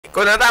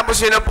Kung natapos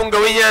yun na pong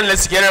gawin yan,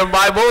 let's get our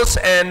Bibles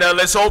and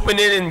let's open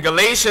it in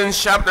Galatians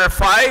chapter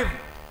 5.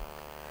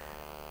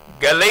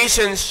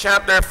 Galatians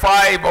chapter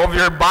 5 of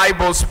your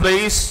Bibles,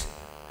 please.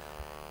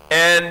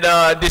 And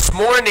this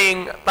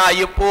morning,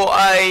 tayo po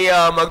ay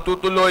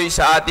magtutuloy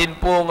sa atin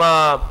pong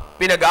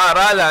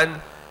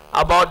pinag-aaralan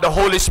about the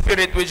Holy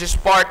Spirit, which is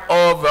part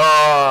of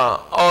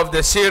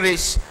the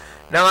series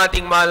ng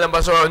ating mahal na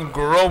pastor on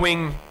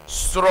Growing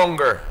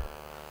Stronger.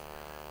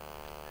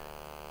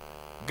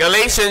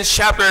 Galatians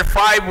chapter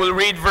 5, we'll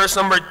read verse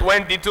number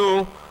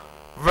 22,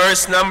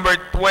 verse number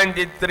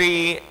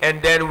 23,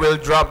 and then we'll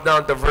drop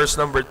down to verse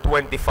number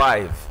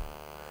 25.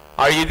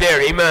 Are you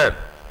there? Amen.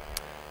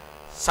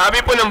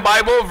 Sabi po ng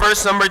Bible,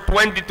 verse number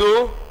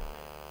 22,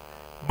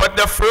 but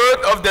the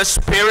fruit of the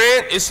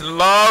Spirit is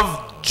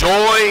love,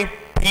 joy,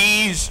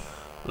 peace,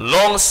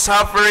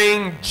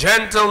 long-suffering,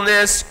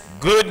 gentleness,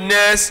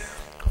 goodness,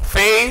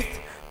 faith,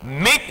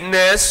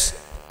 meekness,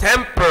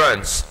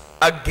 temperance.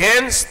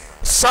 Against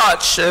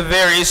such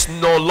there is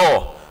no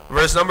law.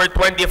 Verse number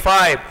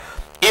 25,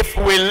 if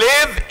we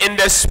live in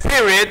the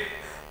Spirit,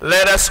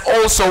 let us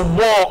also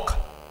walk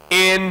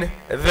in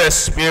the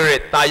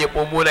Spirit. Tayo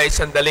po muna ay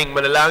sandaling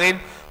manalangin.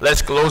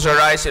 Let's close our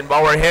eyes and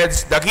bow our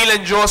heads.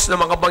 Dakilang Diyos na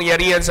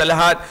makapangyarihan sa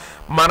lahat,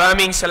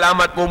 maraming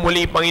salamat po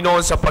muli,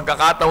 Panginoon, sa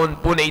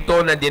pagkakataon po na ito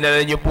na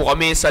dinala niyo po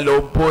kami sa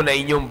loob po na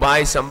inyong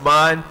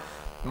bahay-sambahan.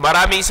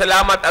 Maraming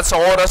salamat at sa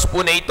oras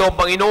po na ito,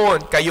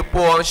 Panginoon, kayo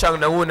po ang siyang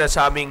nauna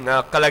sa aming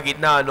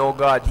kalagitnaan, O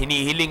God.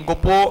 Hinihiling ko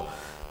po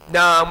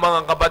na ang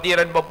mga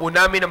kapatiran pa po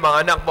namin, ang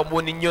mga anak pa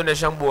po ninyo na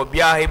siyang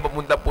buwabiyahe,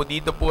 papunta po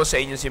dito po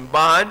sa inyong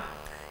simbahan.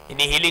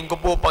 Hinihiling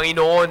ko po,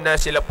 Panginoon, na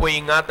sila po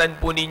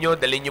ingatan po ninyo,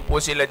 dalhin niyo po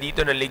sila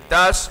dito na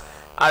ligtas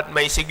at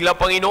may sigla,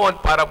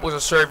 Panginoon, para po sa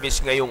service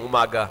ngayong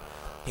umaga.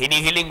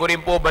 Hinihiling ko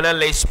rin po, Banal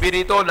na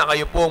Espiritu, na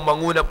kayo po ang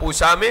manguna po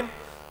sa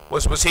amin.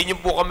 Puspusin niyo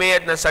po kami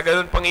at sa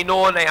ganun,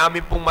 Panginoon, ay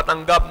amin pong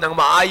matanggap ng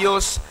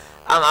maayos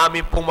ang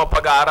amin pong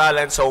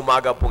mapag-aaralan sa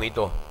umaga pong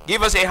ito.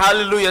 Give us a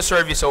hallelujah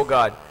service, O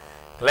God.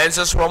 Cleanse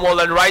us from all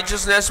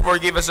unrighteousness,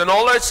 forgive us on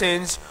all our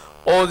sins.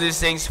 All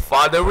these things,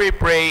 Father, we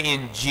pray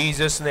in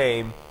Jesus'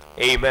 name.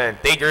 Amen.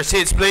 Take your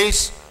seats,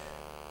 please.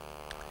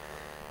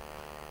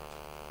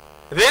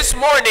 This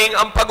morning,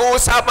 ang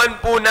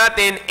pag-uusapan po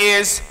natin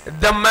is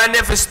the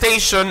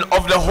manifestation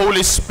of the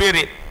Holy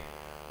Spirit.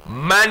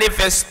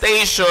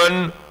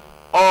 Manifestation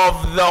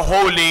of the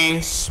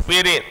Holy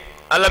Spirit.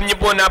 Alam niyo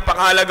po,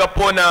 napakahalaga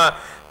po na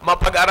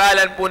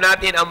mapag-aralan po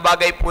natin ang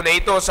bagay po na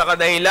ito sa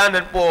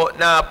kadahilanan po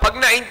na pag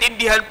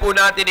naintindihan po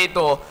natin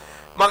ito,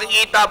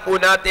 makikita po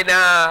natin na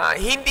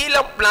hindi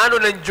lang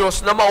plano ng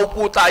Diyos na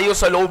maupo tayo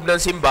sa loob ng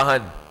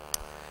simbahan.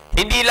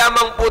 Hindi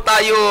lamang po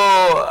tayo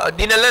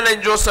dinala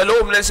ng Diyos sa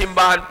loob ng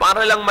simbahan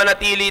para lang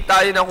manatili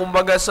tayo na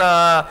kumbaga sa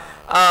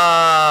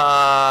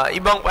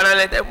ibang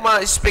pananalig,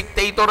 mga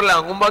spectator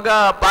lang.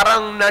 Kumbaga,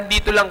 parang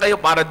nandito lang kayo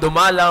para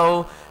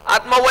dumalaw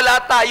at mawala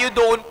tayo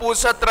doon po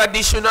sa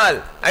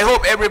traditional. I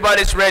hope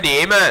everybody's ready.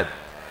 Amen.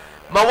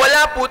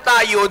 Mawala po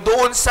tayo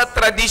doon sa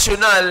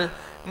traditional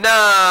na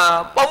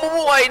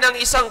pamumuhay ng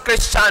isang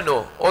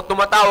Kristiyano o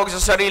tumatawag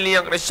sa sarili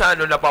niyang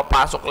Kristiyano na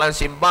papasok lang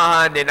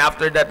simbahan, then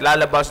after that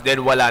lalabas, then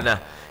wala na.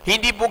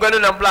 Hindi po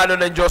ganun ang plano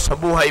ng Diyos sa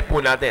buhay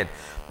po natin.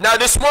 Now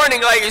this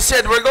morning, like I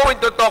said, we're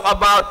going to talk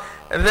about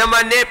the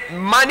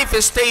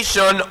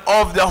manifestation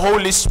of the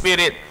Holy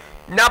Spirit.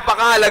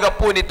 Napakahalaga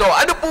po nito.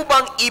 Ano po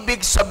bang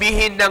ibig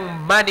sabihin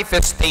ng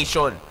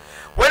manifestation?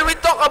 When we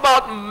talk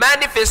about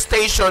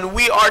manifestation,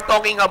 we are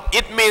talking of,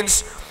 it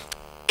means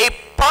a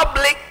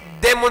public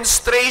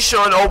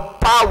demonstration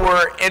of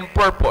power and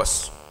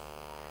purpose.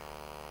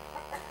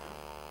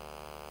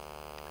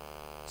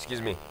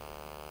 Excuse me.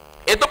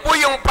 Ito po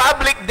yung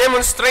public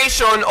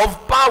demonstration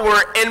of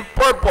power and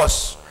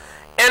purpose.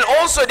 And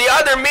also the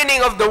other meaning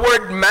of the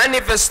word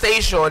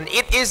manifestation,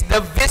 it is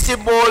the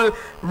visible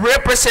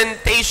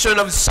representation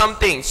of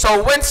something. So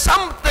when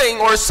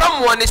something or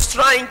someone is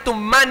trying to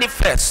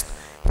manifest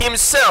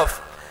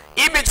himself,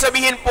 ibig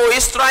sabihin po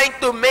is trying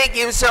to make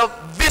himself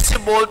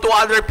visible to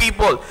other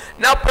people.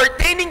 Now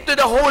pertaining to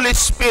the Holy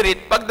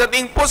Spirit,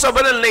 pagdating po sa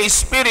Banal na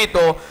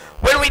Espiritu,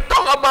 when we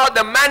talk about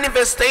the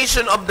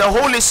manifestation of the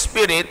Holy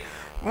Spirit,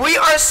 we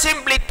are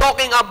simply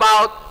talking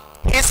about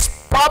His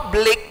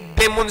public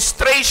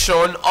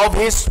demonstration of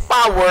His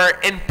power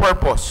and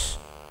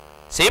purpose.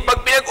 See,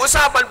 pag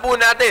pinag-usapan po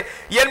natin,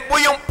 yan po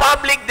yung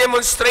public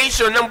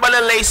demonstration ng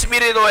Banal na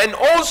Espiritu and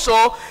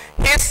also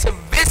His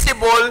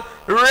visible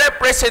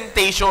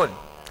representation.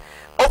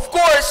 Of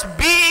course,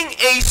 being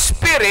a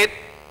spirit,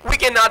 we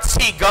cannot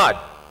see God.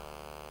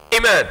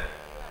 Amen.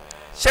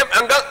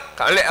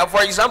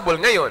 For example,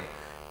 ngayon,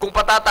 kung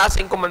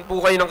patataasin ko man po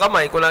kayo ng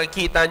kamay, kung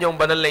nakikita nyo ang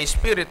Banal na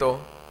Espiritu,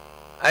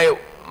 ay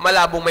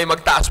malabong may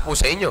magtaas po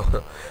sa inyo.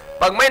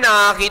 Pag may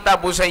nakakita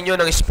po sa inyo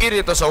ng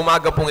Espiritu sa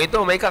umaga pong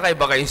ito, may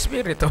kakaiba kayong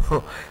Espiritu.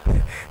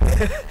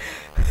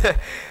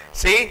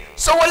 See?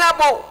 So wala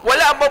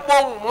pa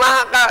pong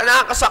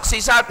nakakasaksi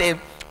sa atin.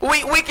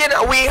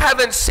 We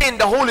haven't seen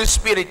the Holy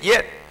Spirit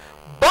yet.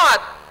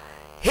 But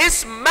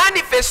His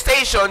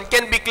manifestation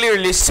can be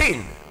clearly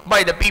seen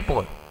by the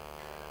people.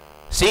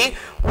 See,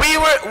 we're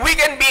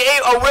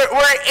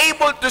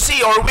able to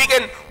see, or we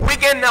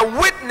can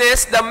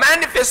witness the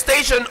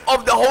manifestation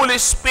of the Holy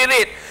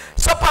Spirit.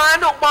 Sa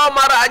paano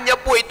pamaraan niya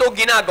po ito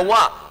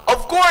ginagawa?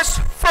 Of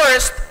course,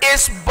 first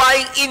is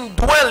by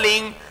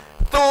indwelling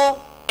to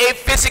a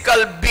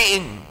physical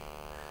being.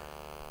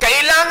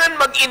 Kailangan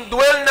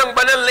mag-indwell ng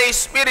banal na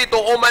Espiritu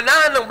o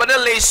manahan ng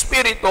banal na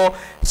Espiritu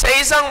sa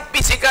isang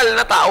physical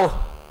na tao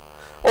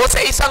o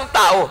sa isang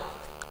tao.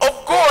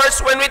 Of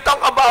course, when we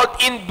talk about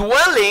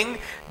indwelling,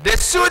 the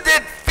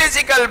suited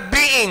physical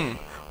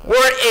being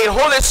where a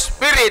Holy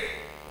Spirit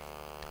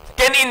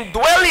can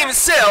indwell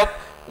Himself,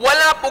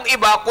 wala pong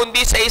iba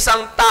kundi sa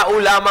isang tao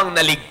lamang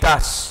na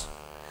ligtas.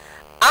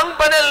 Ang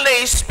banal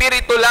na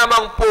Espiritu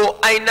lamang po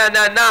ay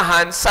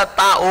nananahan sa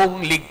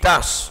taong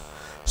ligtas.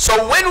 So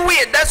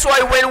that's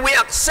why when we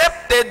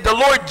accepted the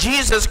Lord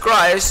Jesus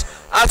Christ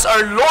as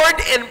our Lord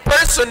and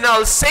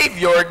personal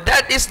Savior,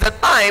 that is the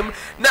time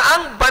na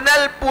ang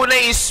banal po na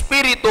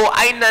Espiritu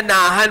ay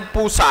nanahan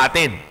po sa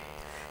atin.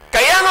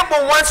 Kaya nga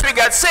po, once we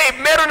got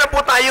saved, meron na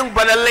po tayong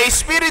banal na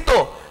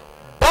Espiritu.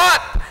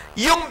 But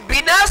yung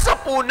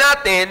binasa po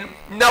natin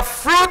na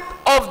fruit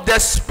of the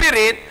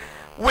Spirit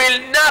will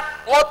not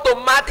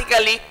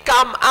automatically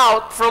come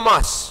out from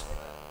us.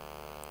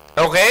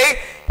 Okay?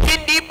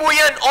 Hindi po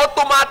yan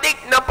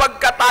automatic na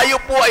pagka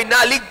tayo po ay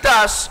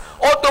naligtas,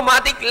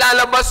 automatic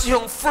lalabas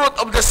yung fruit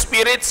of the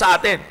Spirit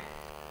sa atin.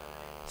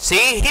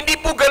 See? Hindi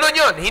po ganun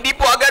yun. Hindi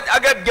po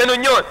agad-agad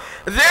ganun yun.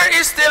 There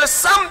is still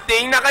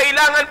something na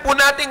kailangan po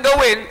natin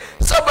gawin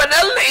sa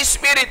banal na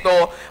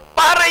Espiritu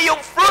para yung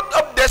fruit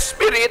of the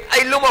Spirit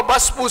ay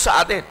lumabas po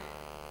sa atin.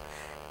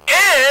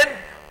 And,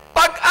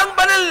 pag ang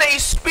banal na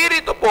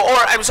Espiritu po,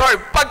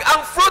 pag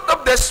ang fruit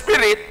of the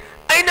Spirit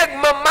ay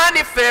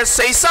nagmamanifest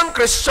sa isang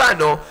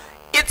Kristiyano,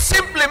 it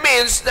simply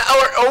means,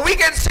 or we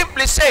can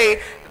simply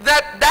say,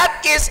 that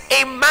is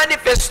a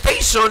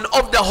manifestation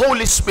of the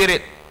Holy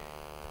Spirit.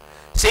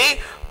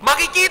 See?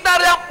 Makikita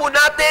lang po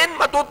natin,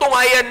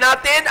 matutunghayan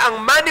natin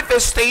ang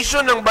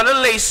manifestation ng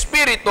banal na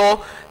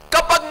Espiritu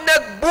kapag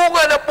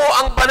nagbunga na po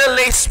ang banal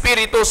na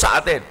Espiritu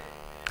sa atin.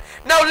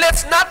 Now,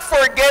 let's not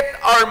forget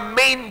our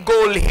main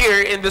goal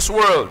here in this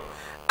world.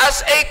 As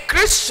a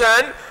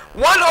Christian,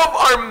 one of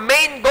our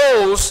main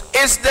goals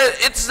is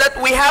that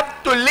we have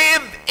to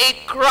live a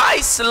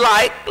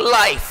Christ-like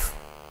life.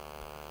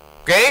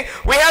 Okay?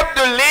 We have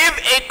to live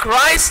a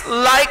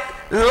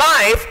Christ-like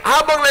life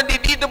habang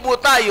nandito po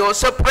tayo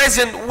sa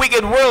present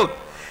wicked world.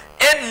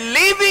 And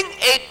living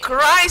a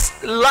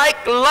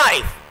Christ-like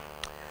life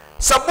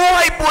sa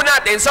buhay po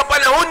natin, sa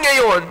panahon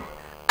ngayon,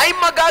 ay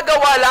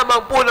magagawa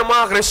lamang po ng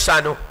mga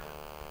Kristiyano.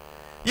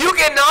 You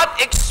cannot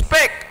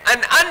expect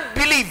an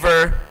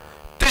unbeliever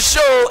to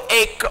show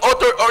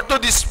or to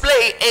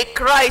display a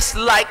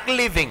Christ-like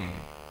living.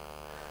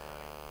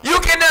 You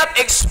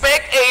cannot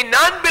expect a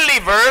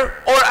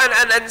non-believer or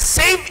an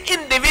unsaved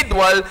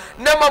individual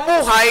na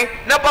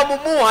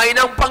pamumuhay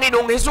ng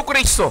Panginoong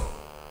Hesukristo.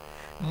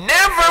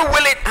 Never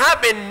will it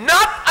happen,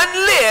 not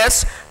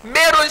unless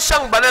meron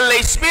siyang banal na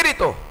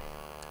Espiritu.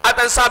 At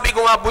ang sabi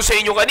ko nga po sa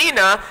inyo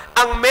kanina,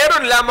 ang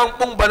meron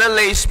lamang pong banal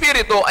na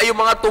Espiritu ay yung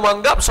mga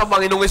tumanggap sa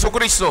Panginoong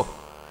Hesukristo.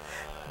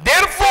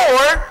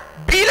 Therefore,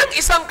 bilang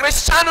isang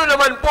Kristiyano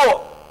naman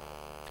po,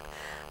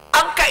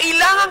 ang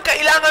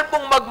kailangan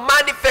pong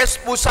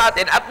mag-manifest po sa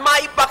atin at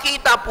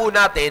maipakita po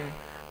natin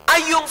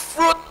ay yung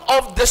fruit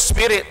of the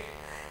Spirit.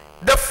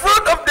 The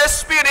fruit of the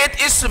Spirit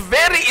is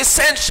very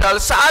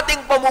essential sa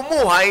ating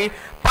pamumuhay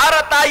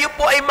para tayo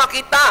po ay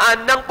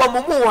makitaan ng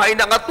pamumuhay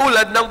na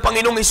katulad ng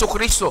Panginoong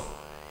Hesukristo.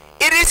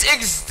 It is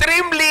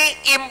extremely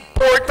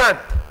important.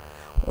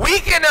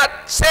 We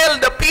cannot tell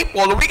the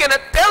people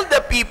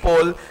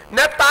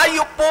na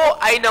tayo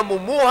po ay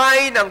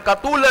namumuhay ng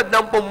katulad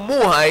ng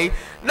pamumuhay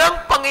ng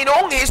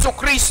Panginoong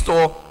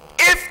Hesukristo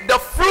if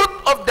the fruit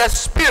of the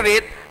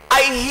Spirit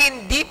ay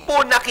hindi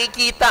po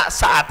nakikita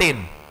sa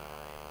atin.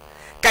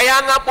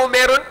 Kaya nga po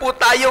meron po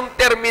tayong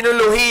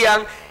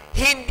terminolohiyang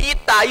hindi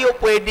tayo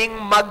pwedeng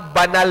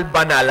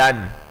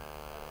magbanal-banalan.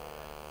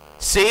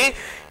 See?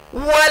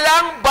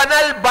 Walang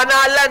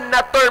banal-banalan na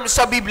term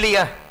sa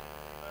Biblia.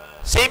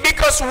 See,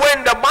 because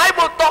when the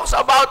Bible talks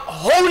about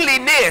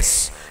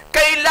holiness,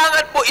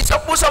 kailangan po,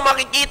 isa po sa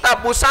makikita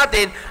po sa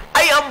atin,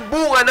 ay ang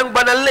bunga ng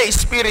banal na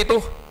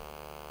Espiritu.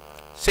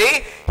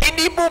 See?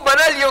 Hindi po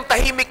banal yung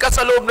tahimik ka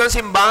sa loob ng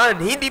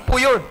simbahan. Hindi po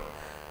yun.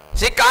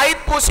 See,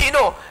 kahit po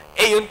sino,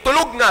 yung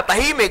tulog nga,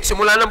 tahimik,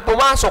 simula nang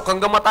pumasok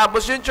hanggang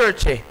matapos yung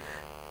church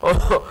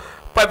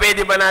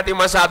pwede ba natin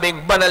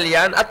masabing banal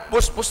yan? At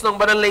puspos ng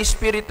banal na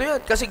Espiritu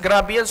yan. Kasi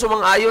grabe yan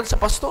sumang-ayon sa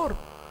pastor.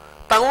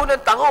 Tango ng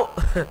tango.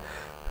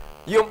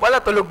 Yung pala,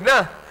 tulog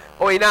na.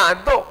 O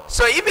inaantok.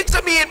 So, ibig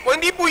sabihin po,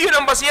 hindi po yun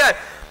ang basihan.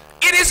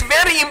 It is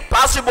very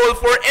impossible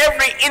for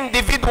every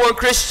individual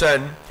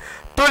Christian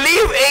to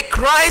live a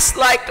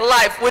Christ-like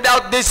life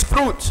without this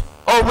fruit,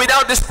 or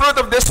without this fruit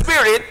of the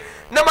Spirit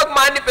na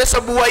mag-manifest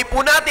sa buhay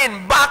po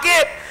natin.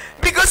 Bakit?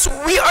 Because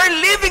we are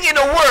living in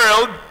a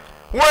world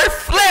where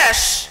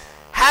flesh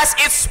has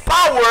its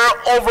power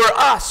over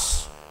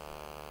us.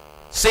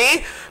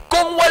 See?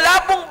 Kung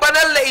wala pong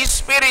banal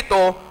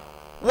Espiritu,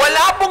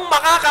 wala pong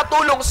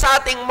makakatulong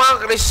sa ating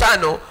mga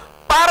Kristiyano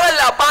para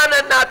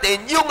labanan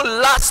natin yung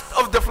lust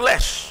of the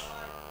flesh.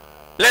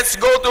 Let's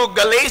go to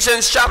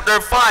Galatians chapter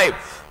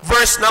 5,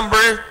 verse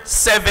number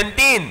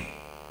 17.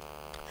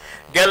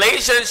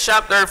 Galatians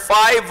chapter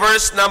 5,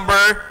 verse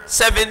number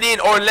 17.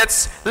 Or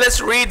let's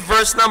read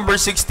verse number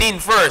 16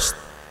 first.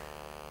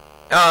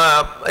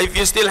 If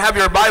you still have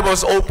your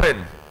Bibles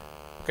open.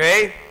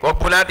 Okay? Huwag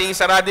po natin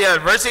isarado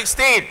yan. Verse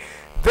 16.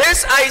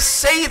 This I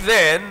say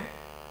then,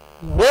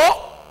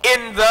 walk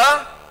in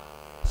the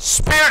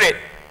Spirit,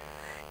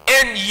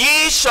 and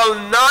ye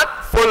shall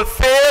not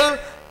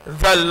fulfill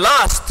the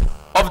lust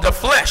of the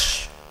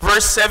flesh.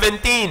 Verse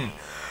 17.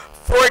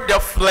 For the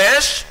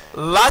flesh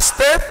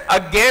lusteth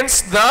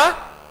against the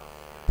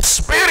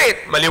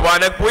Spirit.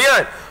 Maliwanag po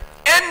yan.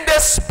 And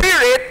the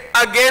Spirit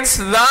against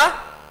the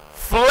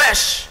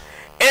flesh.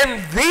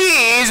 And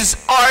these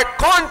are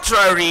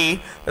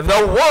contrary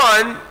the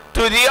one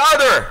to the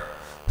other,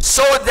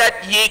 so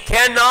that ye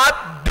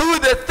cannot do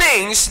the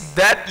things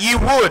that ye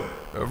would.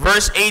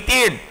 Verse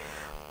 18.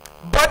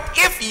 But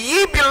if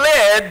ye be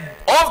led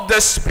of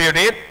the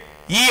Spirit,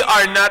 ye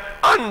are not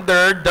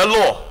under the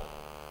law.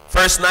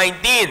 Verse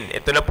 19.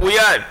 Ito na po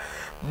yan.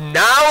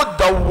 Now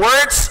the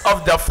works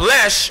of the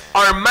flesh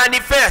are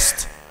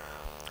manifest,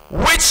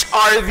 which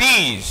are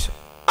these: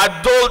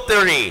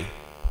 adultery,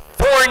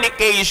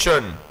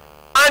 fornication,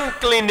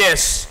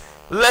 uncleanness,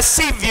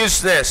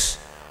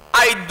 lasciviousness,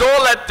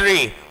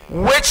 idolatry,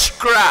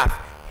 witchcraft,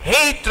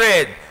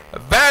 hatred,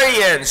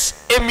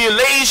 variance,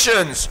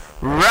 emulations,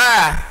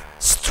 wrath,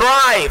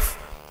 strife,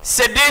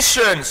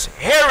 seditions,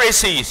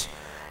 heresies,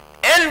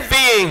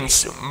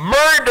 envyings,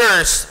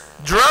 murders,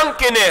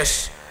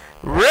 drunkenness,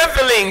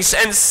 revelings,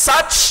 and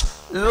such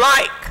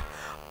like,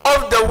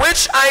 of the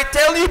which I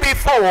tell you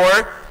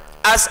before,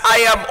 as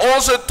I have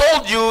also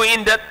told you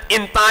in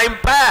time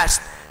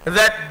past,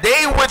 that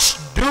they which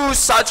do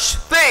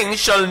such things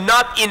shall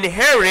not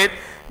inherit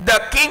the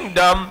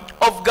kingdom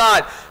of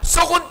God.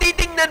 So kung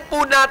titingnan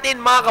po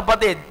natin, mga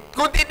kapatid,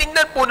 kung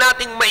titingnan po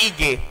natin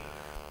maigi,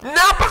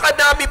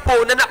 napakadami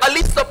po na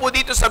nakalista po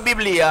dito sa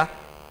Biblia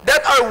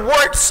that are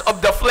works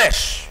of the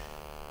flesh.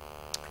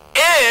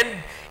 And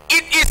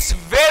it is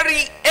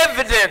very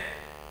evident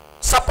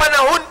sa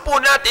panahon po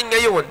natin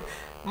ngayon,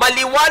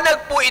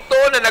 maliwanag po ito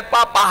na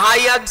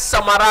nagpapahayag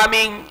sa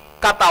maraming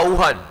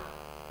katauhan.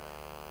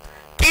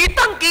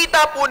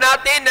 Kitang-kita po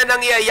natin na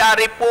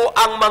nangyayari po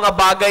ang mga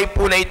bagay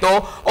po na ito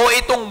o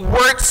itong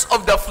works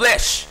of the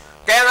flesh.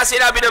 Kaya nga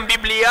sinabi ng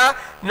Biblia,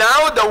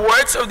 now the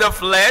works of the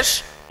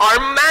flesh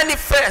are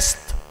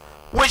manifest,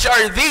 which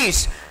are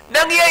these.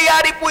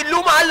 Nangyayari po,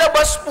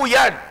 lumalabas po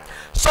yan.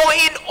 So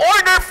in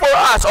order for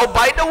us,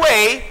 by the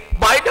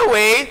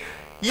way,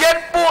 yan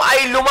po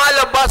ay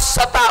lumalabas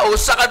sa tao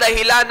sa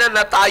kadahilanan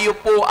na tayo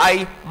po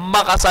ay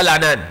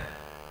makasalanan.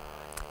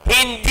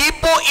 Hindi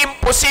po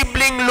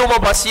imposibleng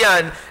lumabas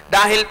yan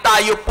dahil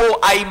tayo po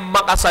ay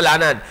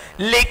makasalanan.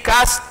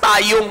 Likas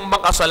tayong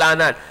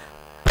makasalanan.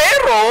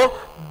 Pero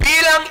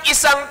bilang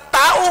isang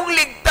taong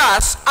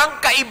ligtas, ang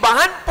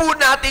kaibahan po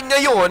natin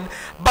ngayon,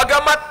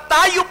 bagamat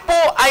tayo po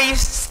ay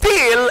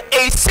still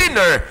a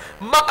sinner,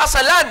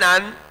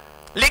 makasalanan,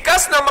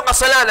 likas na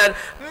makasalanan,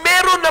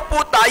 meron na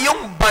po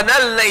tayong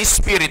banal na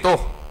espiritu.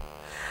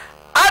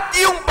 At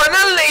yung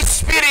banal na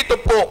espiritu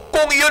po,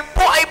 kung yun po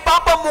ay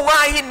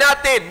papamungahin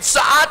natin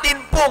sa atin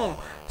pong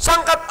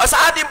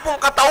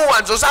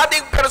katauhan, so sa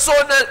ating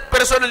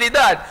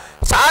personalidad,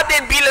 sa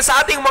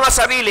ating mga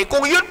sarili,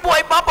 kung yun po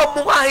ay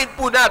papamungahin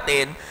po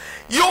natin,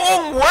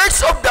 yung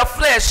works of the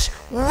flesh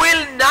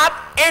will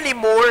not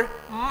anymore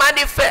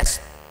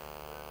manifest.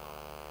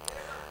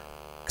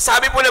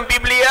 Sabi po ng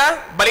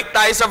Biblia, balik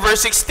tayo sa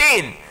verse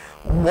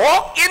 16,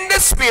 walk in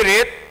the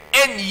Spirit,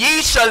 and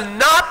ye shall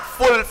not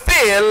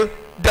fulfill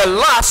the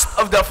lust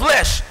of the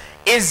flesh.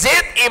 Is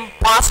it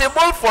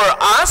impossible for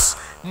us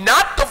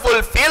not to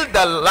fulfill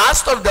the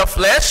lust of the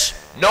flesh?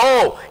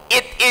 No,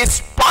 it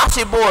is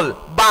possible.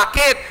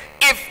 Bakit?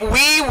 If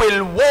we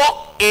will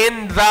walk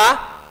in the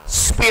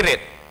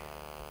Spirit.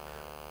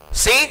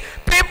 See?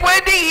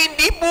 Pwede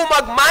hindi po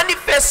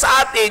mag-manifest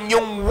sa atin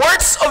yung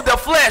works of the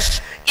flesh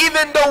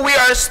even though we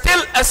are still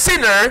a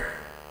sinner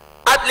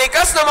at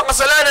likas na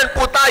makasalanan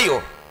po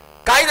tayo.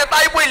 Kahit na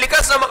tayo po ay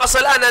likas na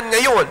makasalanan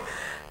ngayon,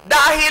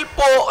 dahil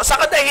po sa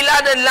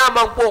kadahilanan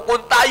lamang po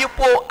kung tayo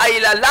po ay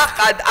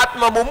lalakad at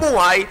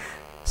mamumuhay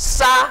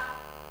sa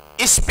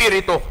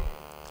Espiritu.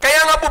 Kaya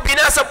nga po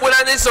binasa po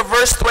natin sa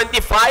verse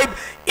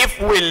 25, if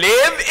we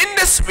live in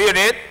the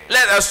Spirit,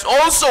 let us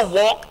also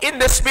walk in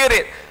the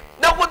Spirit.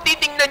 Now kung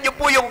titingnan nyo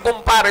po yung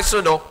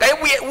comparison, no? Kaya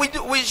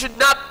we should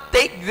not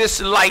take this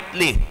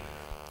lightly.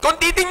 Kung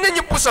titingnan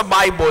nyo po sa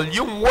Bible,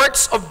 yung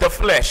works of the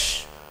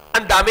flesh,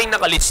 ang daming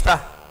nakalista.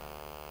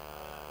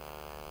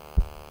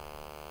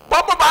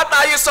 Bababa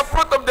tayo sa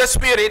fruit of the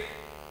Spirit,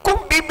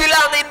 kung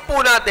bibilangin po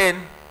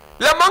natin,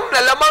 lamang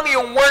na lamang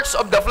yung works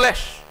of the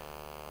flesh.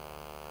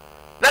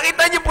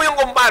 Nakita niyo po yung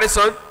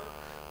comparison?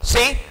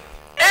 See?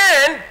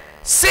 And,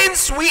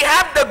 since we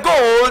have the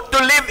goal to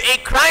live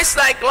a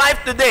Christ-like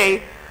life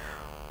today,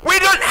 We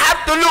don't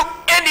have to look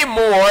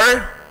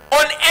anymore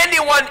on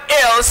anyone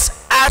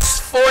else as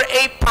for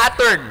a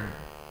pattern.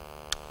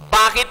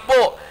 Bakit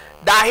po?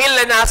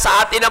 Dahil na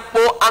nasa atin na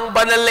po ang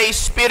banal na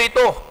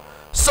Espiritu.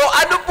 So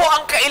ano po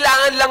ang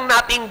kailangan lang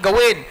nating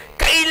gawin?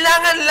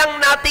 Kailangan lang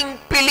nating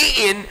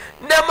piliin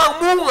na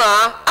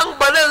mamunga ang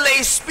banal na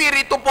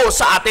Espiritu po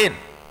sa atin.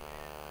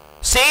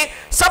 See?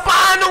 Sa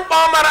paanong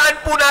pamamaraan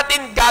po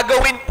natin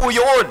gagawin po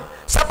yun?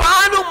 Sa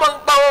paanong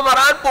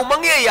pamamaraan po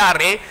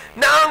mangyayari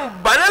na ang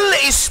banal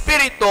na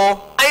Espiritu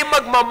ay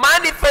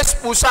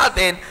magmamanifest po sa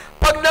atin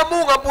pag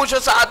namunga po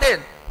siya sa atin?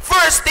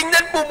 First,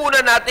 tingnan po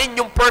muna natin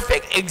yung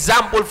perfect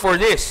example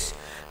for this.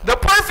 The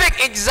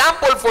perfect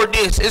example for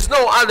this is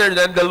no other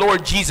than the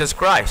Lord Jesus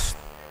Christ.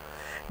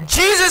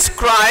 Jesus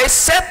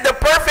Christ set the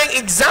perfect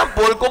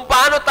example kung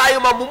paano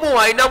tayo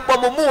mamumuhay ng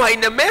pamumuhay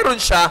na meron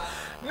siya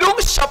nung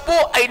siya po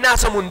ay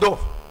nasa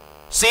mundo.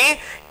 See?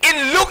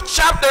 In Luke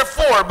chapter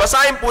 4,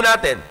 basahin po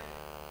natin.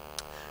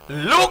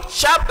 Luke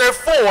chapter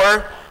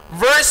 4,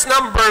 verse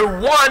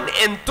number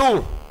 1 and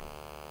 2.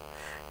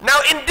 Now,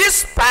 in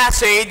this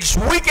passage,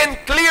 we can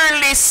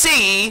clearly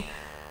see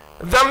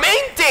the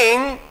main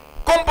thing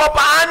kung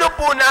paano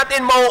po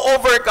natin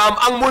ma-overcome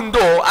ang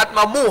mundo at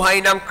mamuhay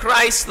ng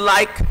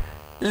Christ-like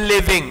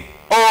living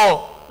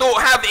o to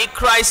have a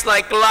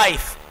Christ-like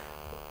life.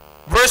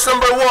 Verse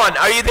number 1,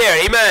 are you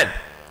there? Amen.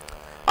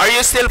 Are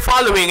you still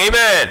following?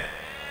 Amen.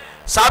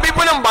 Sabi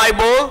po ng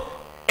Bible,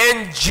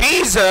 and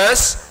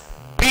Jesus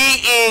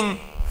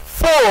being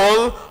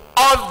full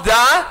of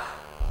the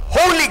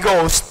Holy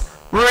Ghost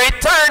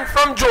returned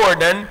from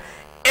Jordan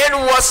and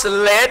was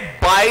led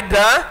by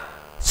the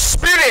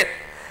Spirit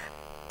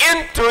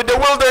into the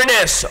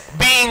wilderness,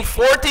 being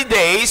 40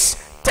 days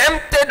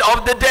tempted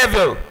of the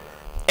devil.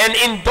 And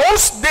in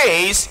those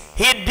days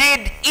he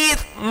did eat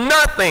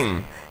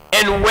nothing,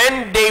 and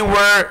when they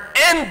were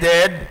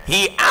ended,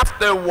 he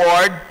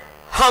afterward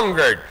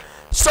hungered.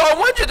 So I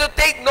want you to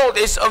take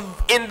notice of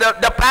in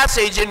the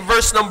passage in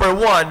verse number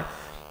 1,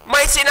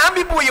 may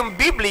sinabi po yung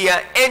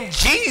Biblia, and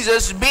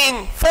Jesus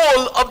being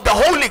full of the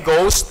Holy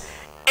Ghost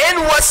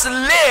and was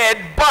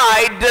led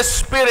by the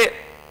Spirit.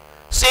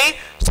 See?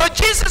 So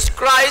Jesus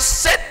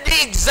Christ set the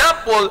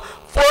example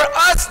for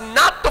us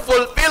not to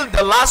fulfill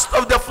the lust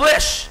of the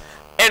flesh.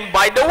 And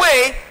by the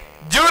way,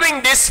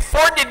 during this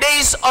 40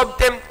 days of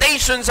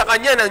temptation sa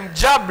kanya ng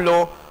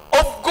Diablo,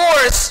 of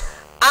course,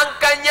 ang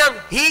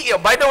kanyang,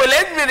 by the way,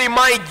 let me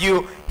remind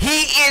you,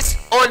 he is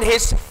on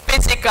his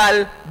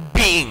physical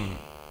being.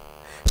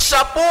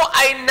 Siya po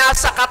ay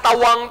nasa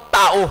katawang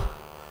tao.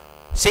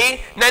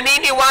 See?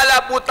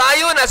 Naniniwala po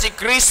tayo na si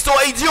Kristo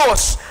ay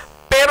Diyos.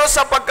 Pero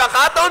sa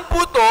pagkakataon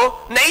po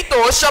na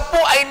ito, siya po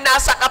ay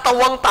nasa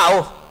katawang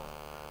tao.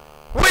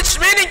 Which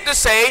meaning to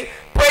say,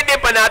 pwede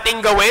pa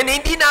natin gawin,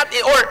 hindi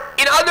natin, or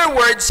in other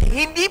words,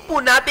 hindi po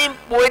natin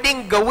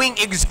pwedeng gawing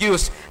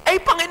excuse. Ay,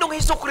 Panginoong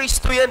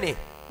Hesukristo yan eh.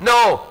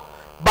 No.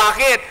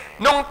 Bakit?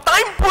 Nung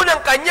time po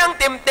ng kanyang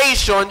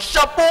temptation,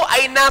 siya po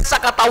ay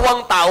nasa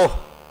katawang tao.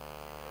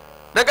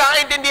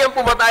 Nagkakaintindihan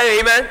po ba tayo?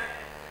 Amen?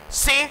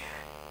 See?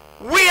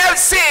 We have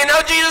seen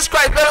how Jesus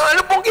Christ, pero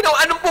anong pong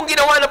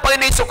ginawa ng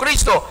Panginoon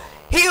Hesukristo?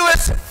 He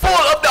was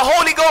full of the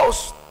Holy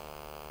Ghost.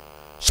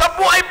 Siya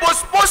po ay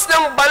puspos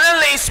ng banal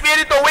na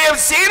Espiritu. We have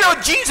seen how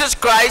Jesus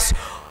Christ,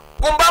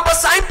 kung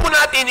babasahin po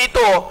natin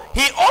ito,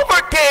 He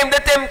overcame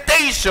the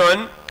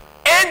temptation.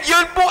 And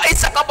yun po ay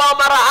sa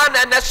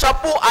kapamaraanan na siya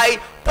po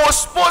ay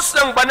puspos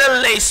ng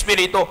banal na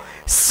Espiritu.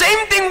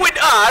 Same thing with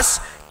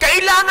us,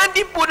 kailangan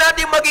din po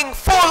natin maging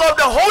full of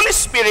the Holy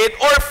Spirit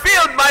or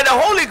filled by the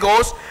Holy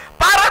Ghost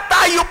para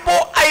tayo po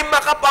ay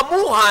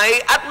makapamuhay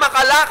at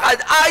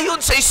makalakad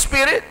ayon sa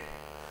Spirit.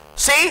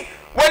 See,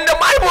 when the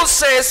Bible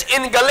says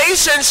in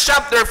Galatians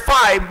chapter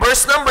 5,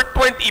 verse number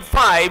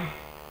 25,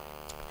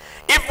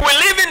 if we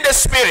live in the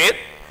Spirit,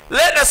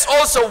 let us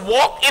also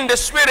walk in the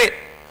Spirit.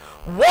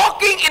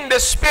 Walking in the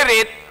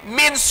Spirit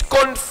means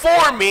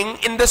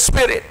conforming in the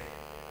Spirit.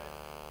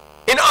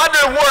 In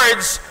other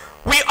words,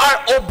 we are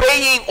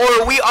obeying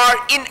or we are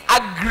in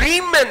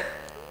agreement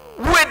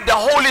with the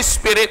Holy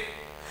Spirit.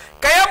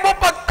 Kaya po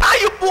pag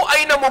tayo po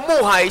ay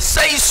namumuhay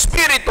sa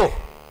Espiritu,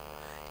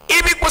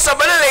 ibig po sa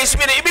banal na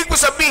Espiritu, ibig po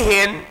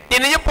sabihin,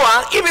 tinan niyo po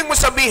ibig po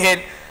sabihin,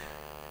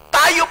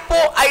 tayo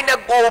po ay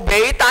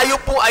nag-obey, tayo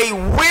po ay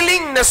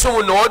willing na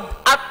sumunod,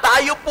 at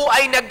tayo po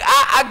ay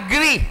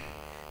nag-a-agree.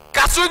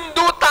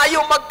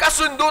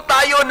 Magkasundo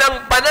tayo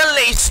ng banal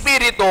na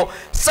Espiritu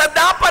sa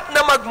dapat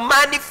na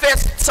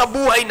mag-manifest sa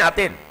buhay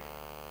natin.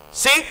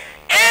 See?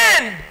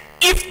 And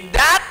if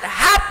that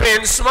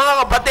happens, mga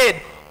kapatid,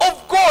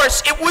 of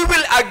course, if we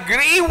will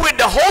agree with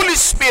the Holy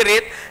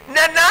Spirit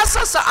na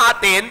nasa sa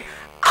atin,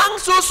 ang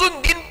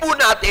susundin po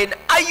natin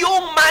ay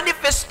yung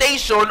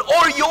manifestation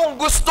or yung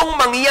gustong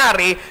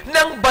mangyari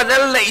ng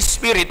banal na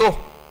Espiritu.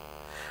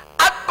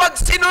 At pag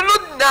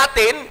sinunod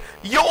natin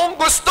yung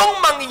gustong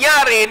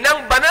mangyari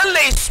ng banal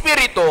na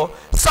Espiritu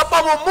sa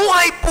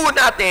pamumuhay po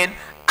natin,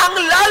 ang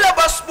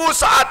lalabas po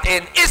sa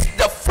atin is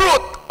the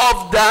fruit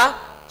of the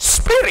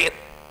Spirit.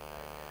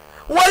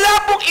 Wala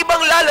pong ibang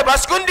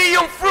lalabas kundi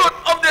yung fruit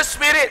of the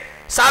Spirit.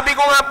 Sabi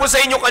ko nga po sa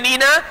inyo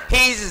kanina,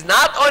 He is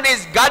not on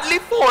His godly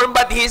form,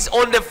 but He is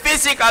on the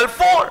physical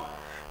form.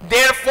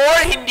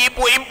 Therefore, hindi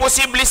po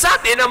imposible sa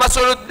atin na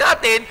masunod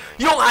natin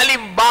yung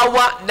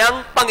halimbawa ng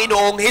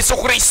Panginoong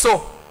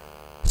Hesukristo.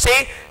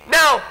 See?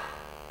 Now,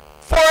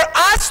 for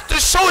us to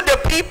show the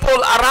people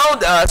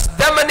around us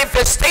the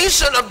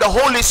manifestation of the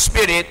Holy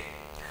Spirit,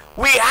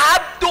 we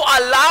have to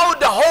allow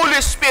the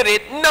Holy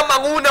Spirit na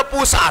manguna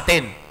po sa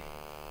atin.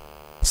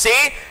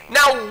 See?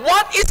 Now,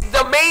 what is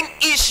the main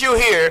issue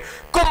here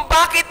kung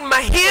bakit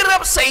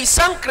mahirap sa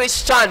isang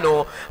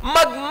Kristiyano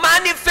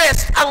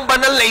mag-manifest ang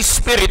banal na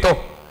Espiritu?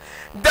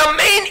 The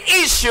main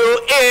issue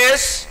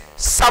is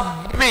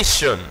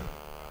submission.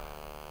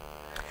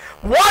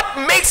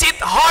 What makes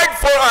it hard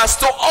for us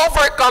to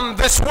overcome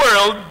this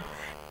world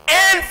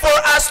and for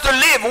us to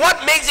live?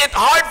 What makes it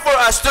hard for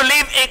us to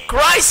live a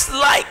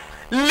Christ-like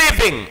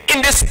living in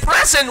this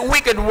present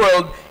wicked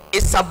world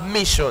is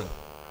submission.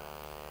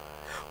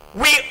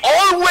 We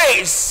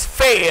always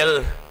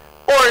fail,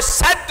 or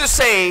sad to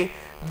say,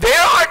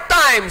 there are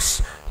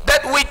times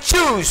that we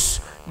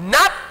choose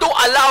not to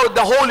allow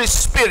the Holy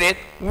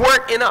Spirit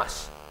work in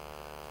us.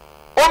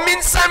 O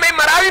minsan may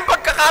maraming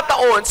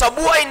pagkakataon sa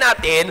buhay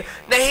natin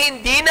na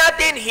hindi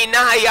natin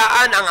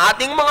hinahayaan ang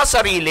ating mga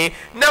sarili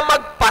na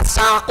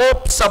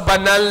magpasakop sa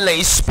banal na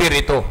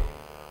Espiritu.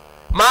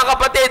 Mga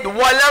kapatid,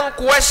 walang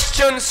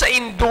question sa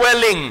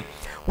indwelling.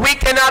 We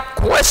cannot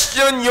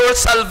question your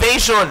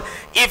salvation.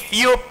 If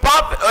you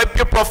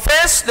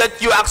profess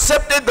that you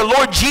accepted the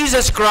Lord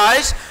Jesus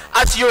Christ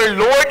as your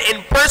Lord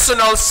and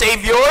personal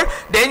Savior,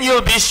 then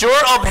you'll be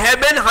sure of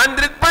heaven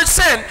 100%,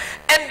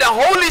 and the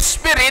Holy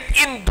Spirit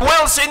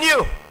indwells in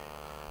you.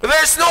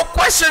 There's no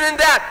question in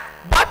that.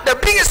 But the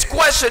biggest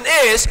question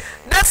is,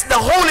 does the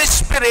Holy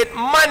Spirit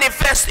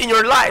manifest in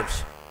your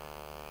lives?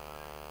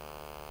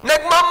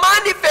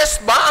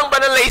 Nagmamanifest ba ang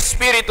banal na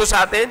Espiritu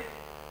sa atin?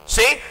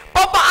 See?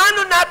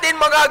 Paano natin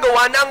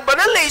magagawa na ang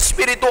banal na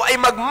Espiritu ay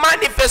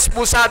mag-manifest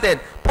po sa atin?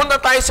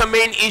 Punta tayo sa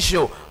main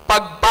issue,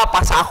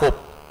 pagpapasakop.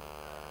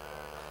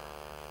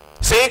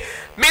 See?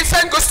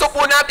 Minsan gusto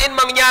po natin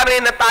mangyari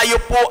na tayo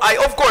po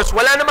ay, of course,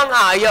 wala namang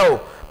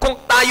ayaw. Kung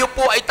tayo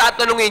po ay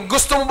tatanungin,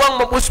 gusto mo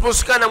bang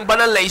mapuspos ka ng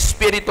banal na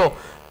Espiritu?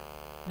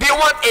 Do you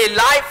want a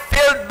life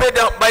filled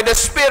by the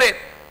Spirit?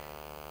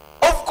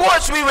 Of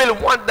course, we will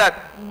want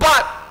that.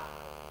 But,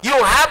 you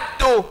have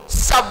to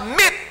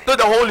submit to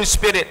the Holy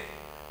Spirit.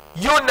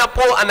 Yun na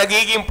po ang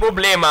nagiging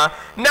problema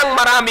ng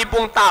marami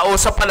pong tao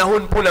sa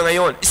panahon po na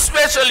ngayon.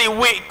 Especially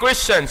we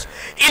Christians.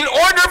 In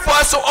order for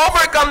us to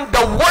overcome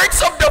the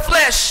works of the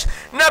flesh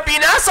na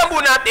binasa po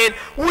natin,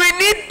 we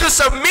need to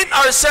submit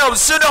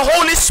ourselves to the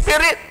Holy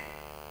Spirit.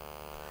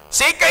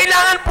 See,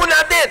 kailangan po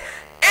natin.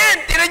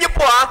 And, tinan niyo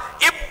po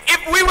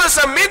if we will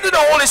submit to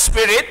the Holy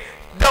Spirit,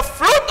 the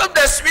fruit of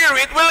the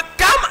Spirit will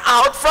come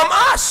out from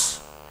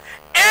us.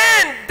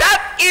 And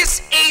that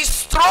is a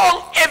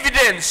strong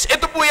evidence.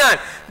 Ito po yan.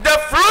 The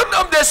fruit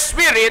of the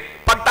Spirit,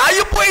 pag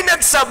tayo po ay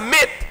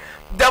nag-submit,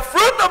 the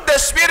fruit of the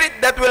Spirit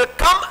that will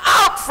come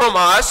out from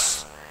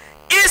us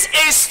is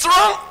a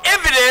strong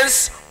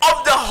evidence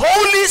of the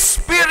Holy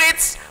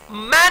Spirit's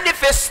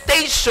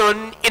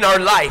manifestation in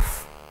our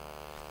life.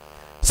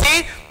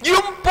 See,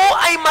 yun po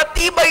ay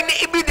matibay na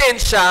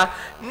ebidensya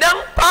ng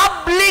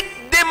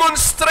public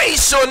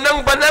demonstration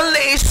ng banal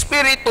na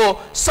Espiritu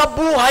sa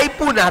buhay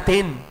po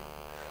natin.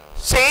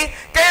 See?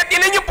 Kaya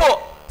tinan niyo po,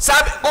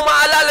 sabi, kung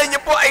maalala niyo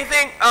po, I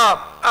think,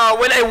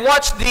 when I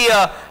watched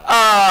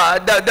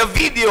the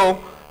video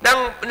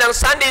ng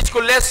Sunday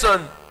School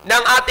lesson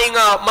ng ating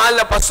mahal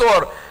na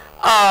pastor,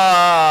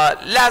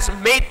 last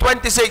May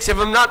 26, if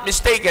I'm not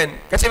mistaken,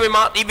 kasi may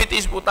mga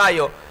activities po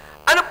tayo,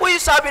 ano po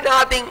yung sabi ng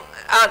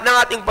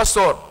ating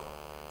pastor?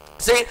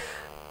 See?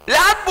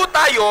 Lahat po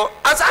tayo,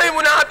 ang sabi mo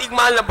ng ating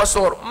mahal na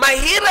pastor,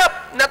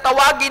 mahirap na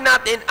tawagin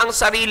natin ang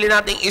sarili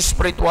nating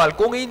espiritual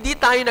kung hindi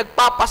tayo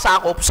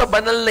nagpapasakop sa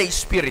banal na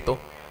Espiritu.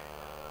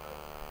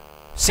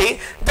 See?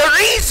 The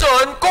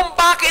reason kung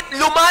bakit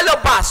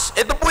lumalabas,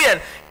 ito po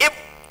yan,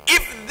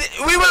 if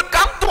we will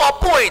come to a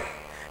point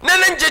na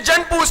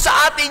nandiyan po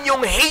sa atin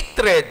yung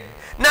hatred,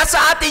 nasa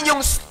atin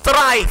yung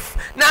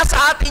strife,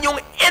 nasa atin yung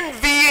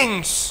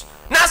envyings,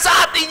 nasa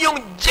atin yung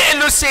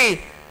jealousy,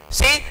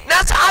 see?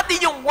 Nasa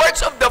atin yung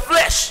works of the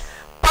flesh.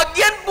 Pag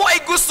yan po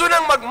ay gusto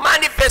nang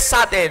mag-manifest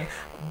sa atin,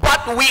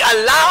 but we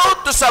allow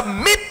to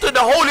submit to the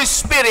Holy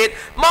Spirit,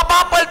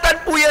 mapapalitan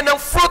po yan ng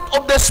fruit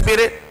of the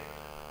Spirit.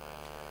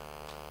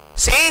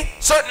 See?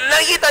 So,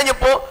 nakikita nyo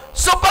po?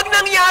 So, pag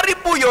nangyari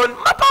po yun,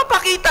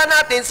 mapapakita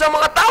natin sa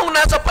mga taong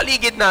nasa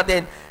paligid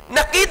natin,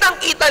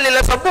 nakitang-kita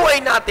nila sa buhay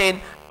natin,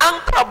 ang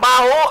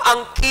trabaho, ang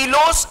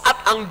kilos, at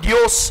ang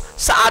Diyos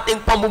sa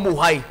ating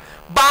pamumuhay.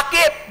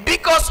 Bakit?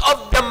 Because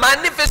of the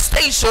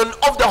manifestation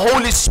of the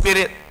Holy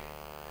Spirit.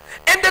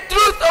 And the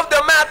truth of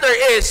the matter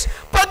is,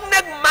 pag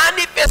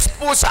nag-manifest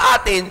po sa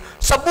atin,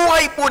 sa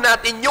buhay po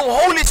natin, yung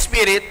Holy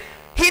Spirit,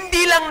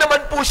 hindi lang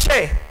naman po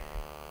siya.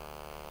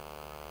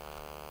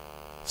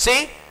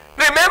 See?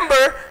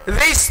 Remember,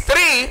 these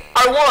three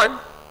are one.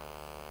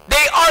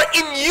 They are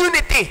in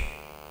unity.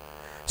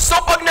 So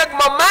pag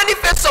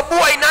nagmamanifest sa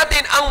buhay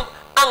natin ang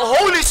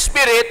Holy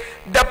Spirit,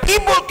 the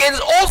people can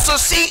also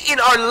see in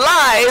our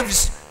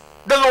lives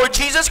the Lord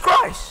Jesus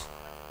Christ.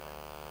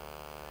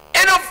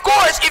 And of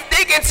course, if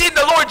they can see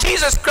the Lord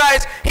Jesus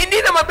Christ, hindi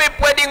naman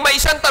pwedeng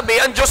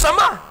maisantabi ang Diyos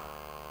Ama.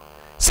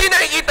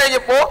 Nakikita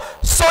niyo po?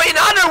 So in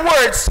other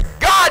words,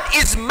 God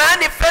is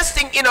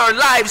manifesting in our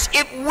lives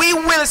if we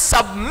will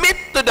submit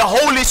to the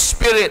Holy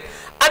Spirit.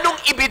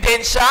 Anong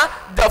ebidensya?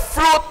 The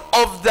fruit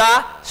of the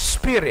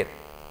Spirit.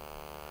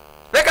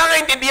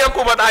 Nakakaintindihan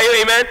po ba tayo?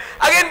 Amen?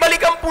 Again,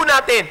 balikan po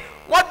natin.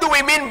 What do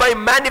we mean by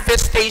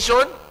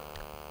manifestation?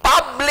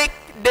 Public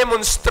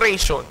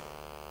demonstration.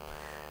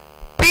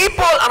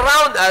 People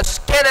around us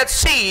cannot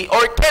see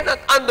or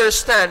cannot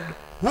understand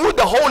who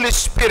the Holy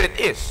Spirit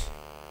is.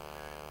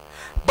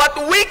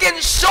 But we can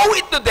show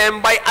it to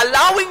them by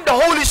allowing the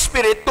Holy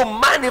Spirit to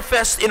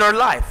manifest in our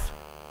life.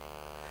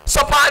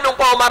 Sa paanong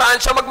pamamaraan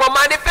siya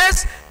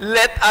magmamanifest?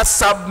 Let us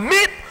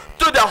submit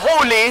to the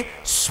Holy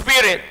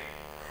Spirit.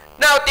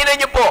 Now, tingnan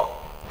niyo po,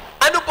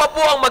 ano pa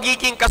po ang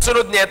magiging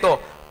kasunod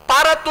nito?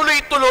 Para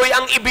tuloy-tuloy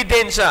ang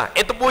ebidensya.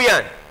 Ito po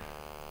yan.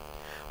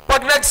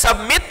 Pag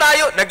nag-submit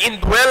tayo,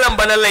 nag-indwell ang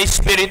banal na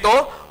Espiritu,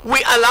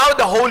 we allow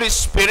the Holy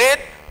Spirit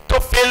to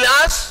fill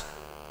us.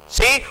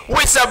 See,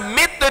 we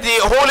submit to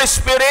the Holy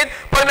Spirit.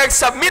 Pag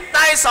nag-submit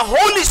tayo sa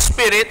Holy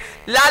Spirit,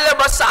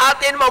 lalabas sa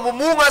atin,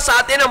 mamumunga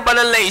sa atin ang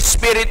banal na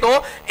Espiritu,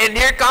 and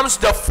here comes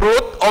the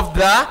fruit of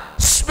the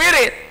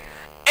Spirit.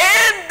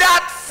 And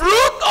that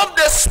fruit of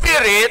the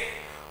Spirit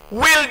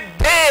will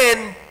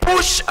then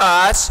push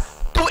us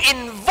to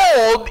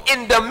involve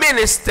in the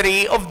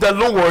ministry of the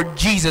Lord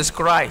Jesus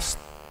Christ.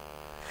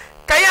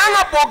 Kaya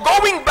nga po,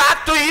 going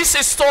back to His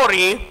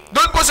story,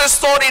 doon po sa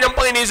story ng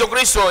Panginoon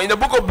Jesucristo, in the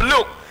book of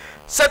Luke,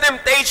 sa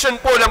temptation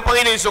po ng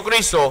Panginoon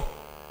Jesucristo,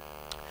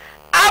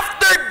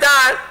 after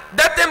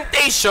the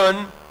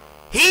temptation,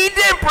 He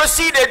then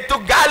proceeded to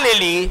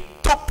Galilee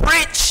to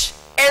preach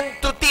and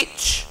to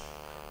teach.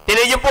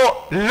 Tingnan niyo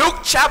po,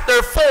 Luke chapter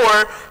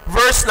 4,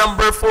 verse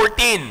number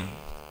 14.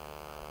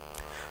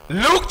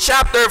 Luke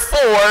chapter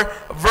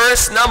 4,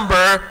 verse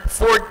number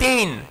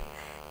 14.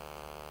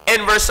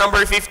 And verse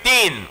number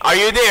 15. Are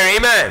you there?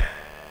 Amen.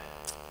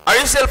 Are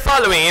you still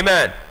following?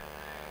 Amen.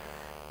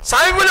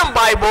 Sabi mo ng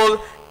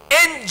Bible,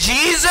 and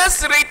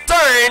Jesus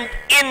returned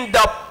in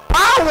the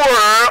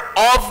power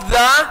of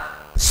the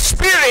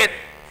Spirit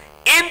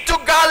into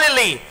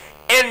Galilee,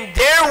 and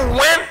there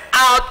went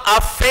out a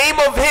fame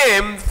of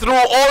Him through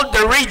all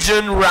the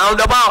region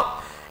round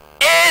about.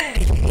 And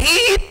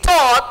He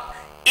taught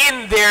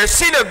in their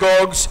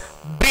synagogues,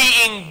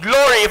 being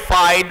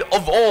glorified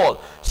of all.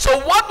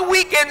 So what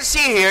we can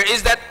see here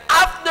is that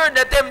after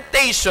the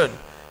temptation,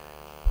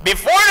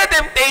 before the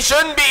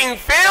temptation, being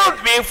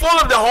filled, being full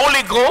of the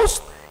Holy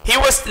Ghost, He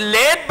was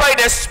led by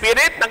the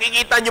Spirit.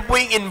 Nakikita niyo po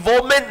yung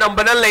involvement ng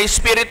banal na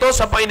Espiritu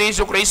sa Panginoon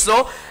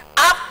Jesucristo.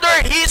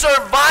 After He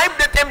survived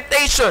the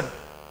temptation,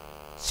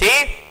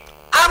 see?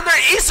 After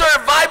He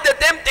survived the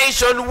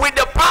temptation with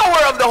the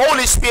power of the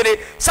Holy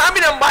Spirit,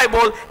 sabi ng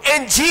Bible,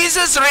 and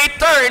Jesus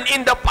returned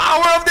in the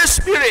power of the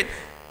Spirit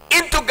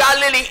into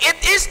Galilee. It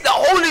is the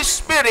Holy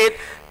Spirit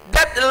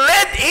that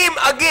led Him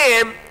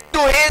again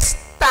to His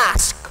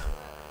task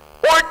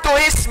or to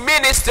His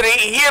ministry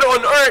here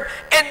on earth,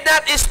 and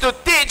that is to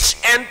teach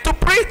and to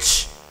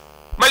preach.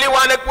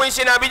 Maliwanag po yung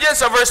sinabi dyan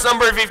sa verse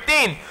number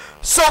 15.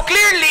 So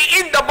clearly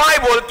in the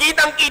Bible,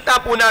 kitang-kita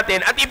po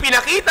natin at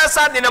ipinakita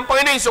sa atin ng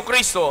Panginoon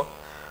Jesucristo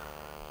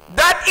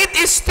that it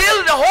is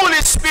still the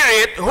Holy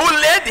Spirit who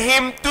led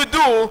Him to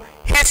do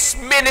His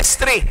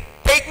ministry.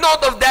 Take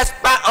note of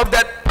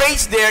that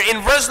phrase there in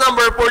verse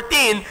number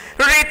 14,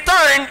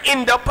 returned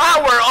in the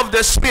power of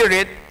the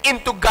Spirit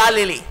into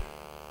Galilee.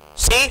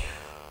 See?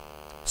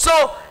 So,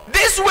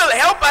 this will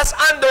help us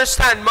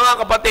understand,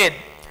 mga kapatid,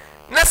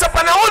 na sa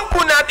panahon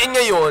po natin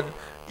ngayon,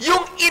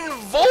 yung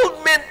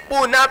involvement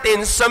po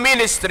natin sa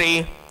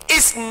ministry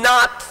is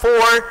not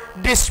for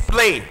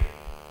display.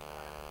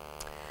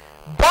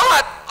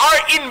 But our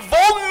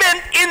involvement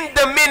in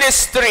the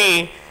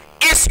ministry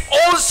is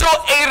also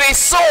a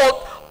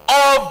result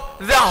of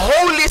the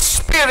Holy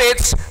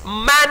Spirit's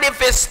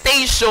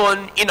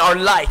manifestation in our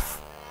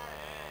life.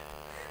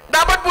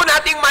 Dapat po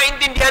nating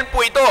maintindihan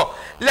po ito.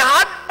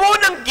 Lahat po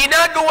ng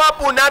ginagawa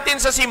po natin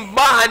sa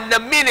simbahan na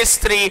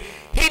ministry,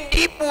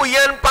 hindi po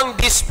yan pang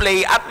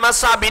display at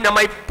masabi na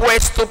may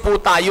pwesto po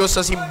tayo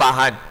sa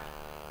simbahan.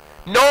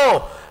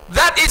 No,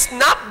 that is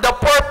not the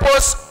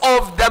purpose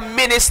of the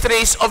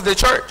ministries of the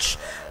church.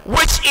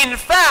 Which in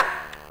fact,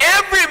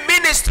 every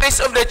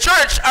ministries of the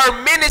church are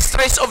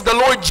ministries of the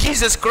Lord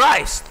Jesus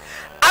Christ.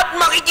 At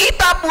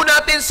makikita po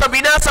natin sa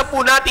binasa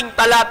po nating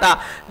talata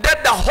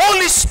that the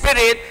Holy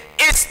Spirit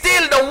is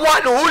still the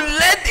one who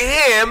led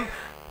Him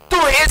to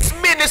His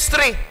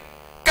ministry.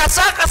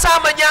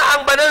 Kasama niya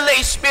ang banal na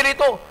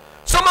Espiritu.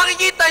 So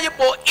makikita niyo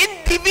po,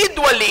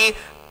 individually,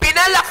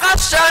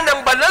 pinalakas siya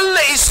ng banal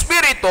na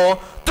Espiritu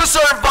to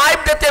survive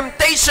the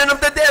temptation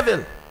of the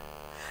devil.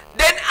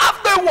 Then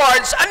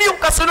afterwards, ano yung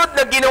kasunod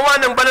na ginawa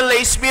ng banal na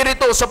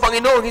Espiritu sa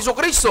Panginoong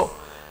Jesucristo?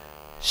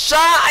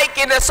 siya ay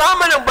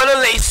kinasama ng banal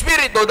na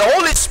Espiritu. The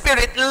Holy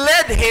Spirit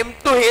led him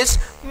to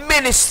his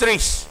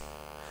ministries.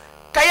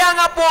 Kaya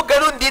nga po,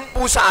 ganun din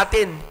po sa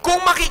atin. Kung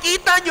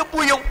makikita nyo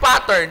po yung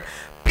pattern,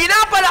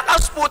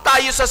 pinapalakas po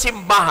tayo sa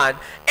simbahan,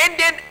 and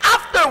then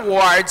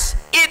afterwards,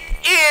 it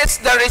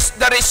is,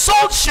 the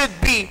result should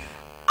be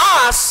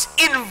us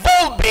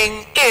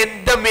involving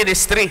in the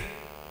ministry.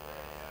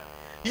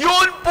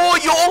 Yun po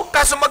yung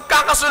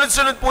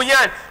magkakasunod-sunod po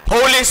niyan.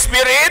 Holy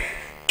Spirit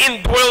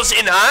indwells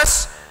in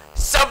us,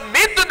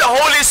 submit to the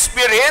Holy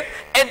Spirit,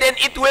 and then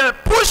it will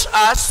push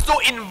us to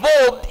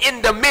involve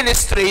in the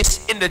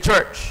ministries in the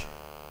church.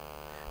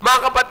 Mga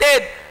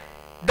kapatid,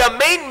 the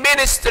main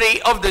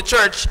ministry of the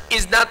church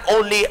is not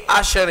only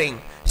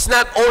ushering, it's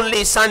not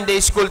only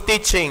Sunday school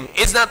teaching,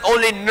 it's not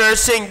only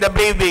nursing the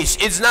babies,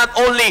 it's not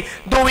only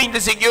doing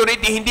the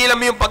security, hindi lang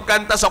yung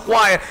pagkanta sa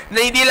choir,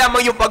 na hindi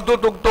lamang yung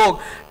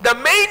pagtutugtog. The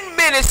main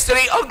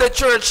ministry of the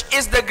church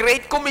is the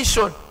Great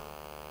Commission.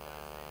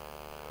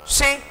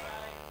 See?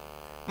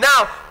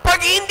 Now,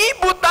 pag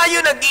hindi po tayo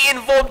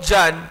nag-i-involve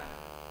dyan,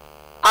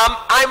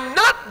 I'm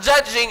not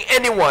judging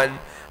anyone,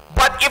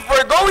 but if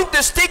we're going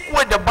to stick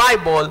with the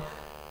Bible,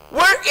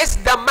 where is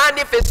the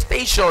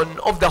manifestation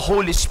of the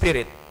Holy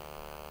Spirit?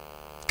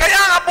 Kaya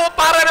nga po,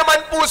 para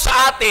naman po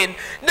sa atin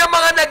na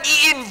mga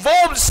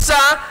nag-i-involve sa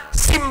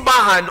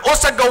simbahan o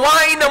sa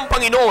gawain ng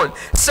Panginoon,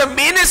 sa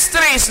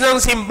ministries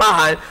ng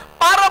simbahan,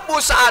 para po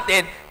sa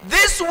atin,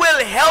 this will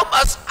help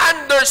us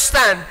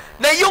understand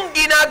na yung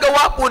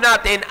ginagawa po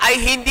natin ay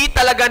hindi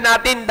talaga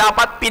natin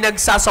dapat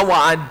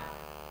pinagsasawaan.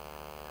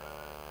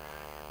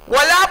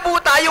 Wala po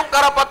tayong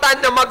karapatan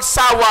na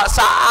magsawa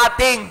sa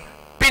ating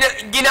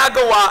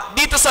ginagawa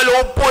dito sa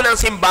loob po ng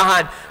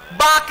simbahan.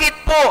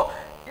 Bakit po?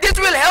 This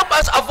will help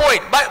us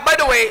avoid, by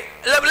the way,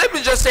 let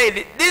me just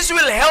say, this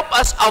will help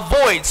us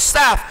avoid,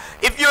 staff,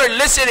 if you're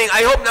listening,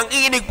 I hope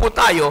nanginig po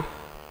tayo,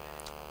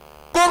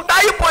 kung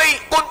tayo po ay,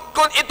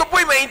 kung ito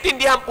po ay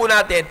maintindihan po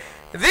natin,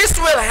 this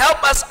will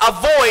help us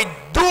avoid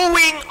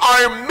doing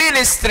our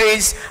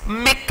ministries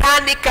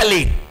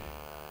mechanically.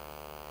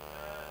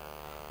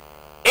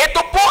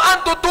 Ito po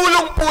ang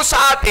tutulong po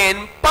sa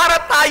atin para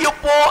tayo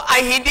po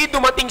ay hindi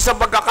dumating sa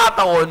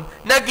pagkakataon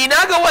na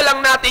ginagawa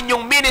lang natin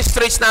yung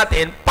ministries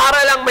natin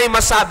para lang may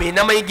masabi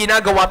na may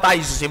ginagawa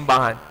tayo sa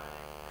simbahan.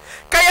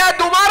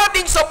 Kaya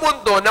dumarating sa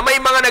punto na may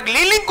mga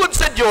naglilingkod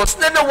sa Diyos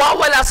na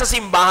nawawala sa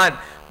simbahan.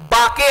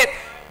 Bakit?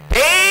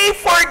 They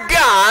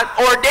forgot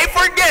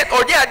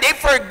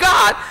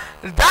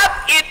that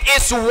it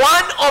is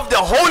one of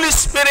the Holy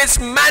Spirit's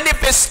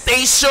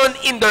manifestation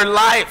in their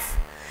life.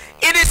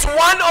 It is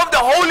one of the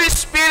Holy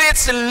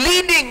Spirit's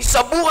leading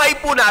sa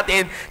buhay po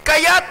natin.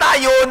 Kaya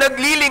tayo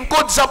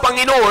naglilingkod sa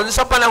Panginoon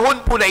sa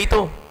panahon po na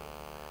ito.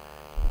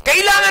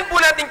 Kailangan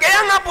po natin,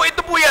 kaya nga po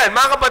ito po yan,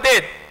 mga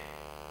kapatid.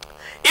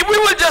 If we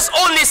will just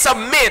only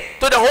submit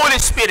to the Holy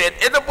Spirit,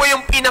 ito po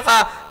yung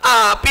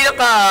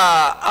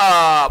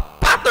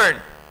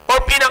pattern or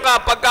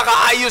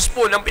pagkakaayos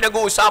po ng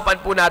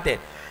pinag-uusapan po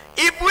natin.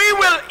 If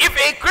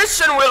a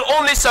Christian will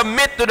only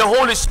submit to the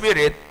Holy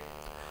Spirit,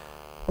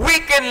 we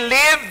can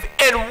live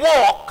and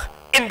walk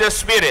in the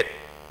Spirit.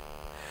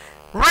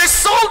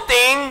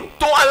 Resulting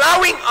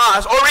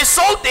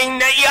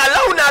na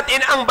i-allow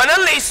natin ang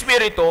banal na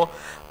Espiritu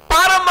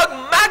para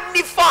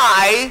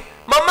ma-magnify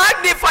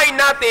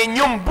natin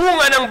yung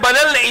bunga ng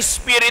banal na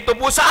Espiritu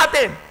po sa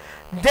atin.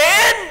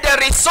 Then,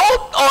 the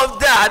result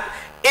of that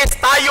is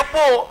tayo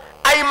po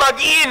ay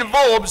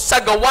mag-i-involve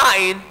sa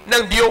gawain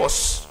ng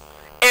Diyos.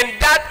 And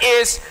that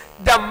is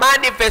the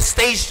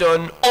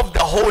manifestation of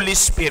the Holy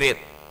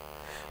Spirit.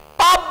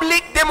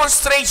 Public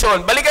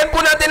demonstration. Balikan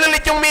po natin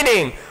ulit yung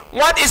meaning.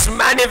 What is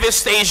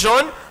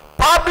manifestation?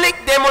 Public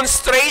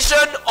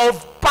demonstration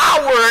of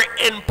power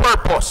and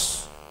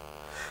purpose.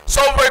 So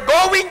we're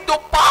going to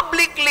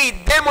publicly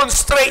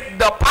demonstrate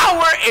the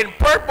power and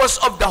purpose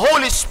of the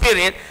Holy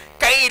Spirit.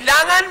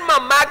 Kailangan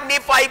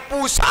ma-magnify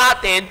po sa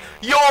atin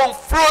yung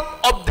fruit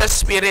of the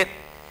Spirit.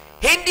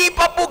 Hindi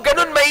pa po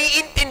ganun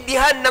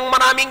maiintindihan ng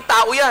maraming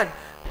tao yan.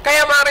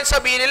 Kaya maaaring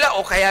sabihin nila,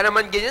 kaya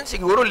naman ganyan,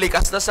 siguro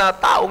likas na sa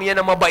taong yan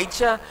na mabait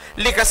siya.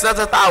 Likas na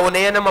sa tao na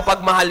yan na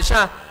mapagmahal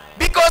siya.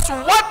 Because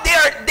what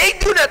they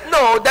do not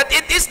know that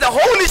it is the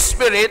Holy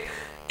Spirit,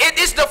 it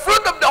is the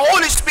fruit of the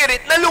Holy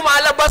Spirit na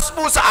lumalabas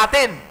po sa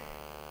atin.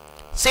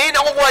 Sige,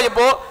 nakukuha niyo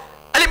po?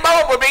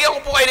 Halimbawa po, bigyan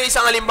ko po kayo ng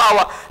isang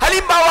halimbawa.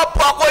 Halimbawa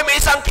po ako ay may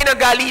isang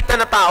kinagalitan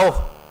na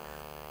tao.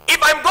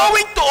 If I'm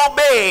going to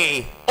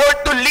obey or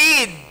to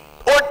lead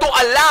or to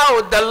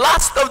allow the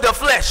lust of the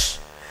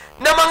flesh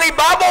na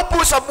mangibabaw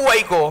po sa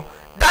buhay ko,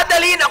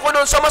 dadalhin ako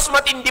nun sa mas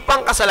matindi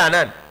pang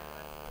kasalanan.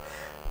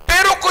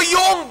 Pero kung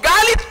yung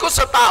galit ko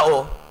sa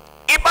tao,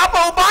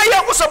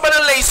 ipapaubaya ko sa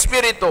banal na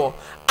Espiritu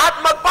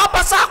at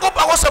magpapasakop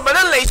ako sa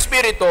banal na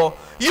Espiritu,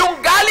 yung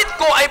galit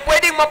ko ay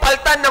pwedeng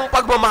mapaltan ng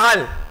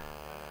pagmamahal.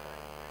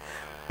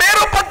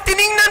 Pero pag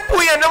tiningnan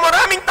po yan na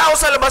maraming tao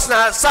sa labas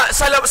na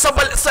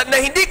na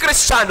hindi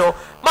Kristiyano,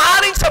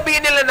 maaaring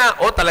sabihin nila na,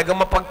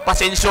 talagang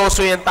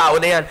mapagpasensyoso yung tao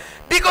na yan.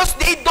 Because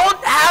they don't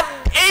have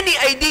any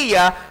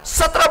idea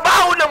sa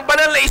trabaho ng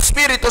banal na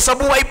Espiritu sa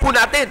buhay po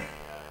natin.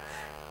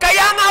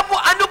 Kaya nga po,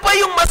 ano pa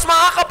yung mas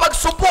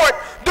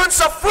makakapag-support dun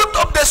sa fruit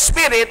of the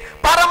Spirit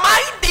para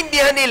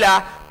maintindihan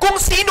nila kung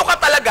sino ka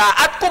talaga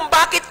at kung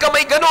bakit ka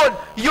may ganon.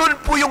 Yun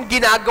po yung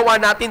ginagawa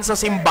natin sa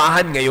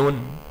simbahan ngayon.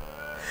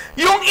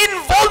 Yung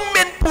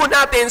involvement po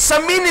natin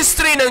sa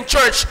ministry ng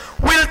church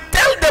will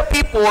tell the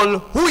people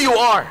who you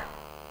are.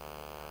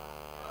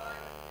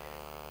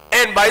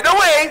 And by the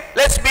way,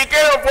 let's be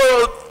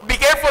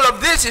careful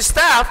of this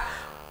staff.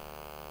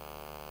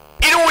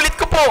 Inuulit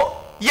ko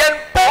po,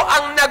 yan po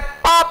ang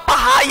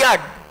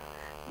nagpapahayag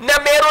na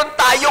meron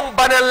tayong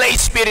banal na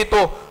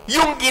Espiritu,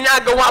 yung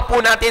ginagawa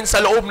po natin sa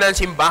loob ng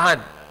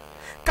simbahan.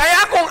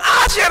 Kaya kung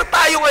usher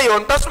tayo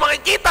ngayon, tapos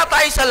makikita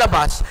tayo sa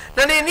labas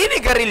na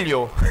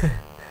naninigarilyo,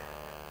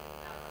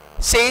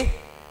 see,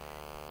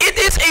 it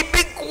is a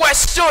big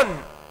question.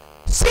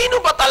 Sino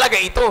ba talaga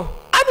ito?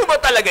 Ano ba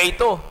talaga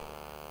ito?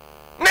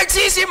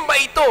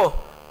 Nagsisimba ito.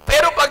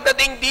 Pero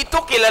pagdating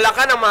dito, kilala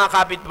ka ng mga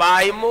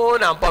kapitbahay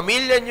mo, ng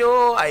pamilya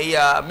nyo, ay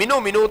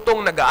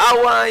minu-minutong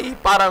nag-aaway,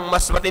 parang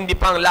mas matindi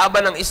pa ang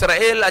laban ng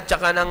Israel at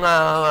saka ng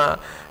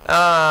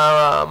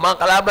mga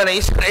kalaban ng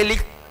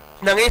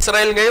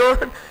Israel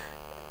ngayon.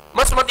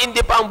 Mas matindi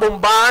pa ang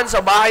bombahan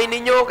sa bahay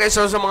ninyo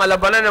kaysa sa mga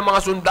labanan ng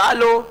mga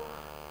sundalo.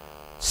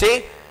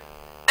 See?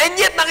 And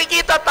yet,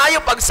 nakikita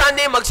tayo pag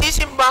Sunday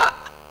magsisimba,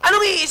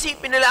 anong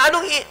iisipin nila?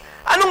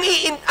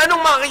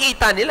 Anong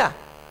makikita nila?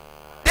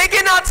 They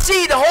cannot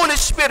see the Holy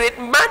Spirit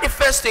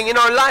manifesting in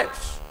our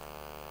lives.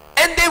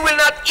 And they will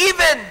not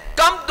even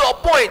come to a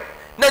point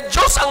na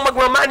Diyos ang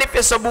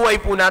magmamanifest sa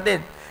buhay po natin.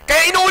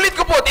 Kaya inuulit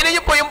ko po, tingnan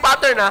niyo po yung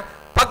pattern na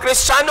pag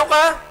Kristiyano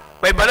ka,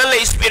 may banal na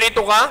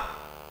Espiritu ka,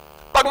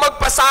 pag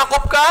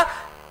magpasakop ka,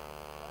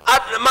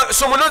 at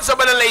sumunod sa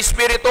banal na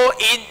Espiritu,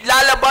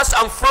 ilalabas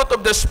ang fruit of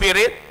the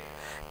Spirit.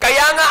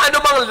 Kaya nga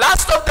anumang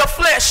lust of the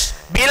flesh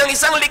bilang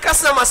isang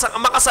likas na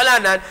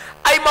makasalanan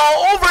ay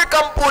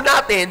ma-overcome po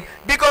natin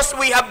because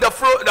we have the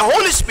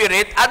Holy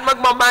Spirit at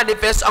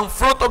magmamanifest ang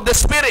fruit of the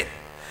Spirit.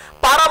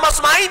 Para mas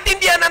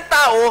maintindihan ng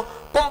tao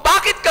kung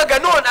bakit ka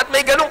ganon at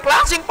may ganong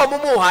klaseng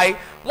pamumuhay,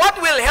 what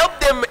will help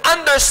them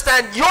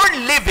understand your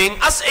living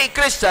as a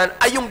Christian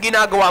ay yung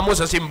ginagawa mo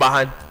sa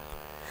simbahan.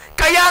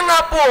 Kaya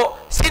nga po,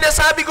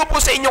 sinasabi ko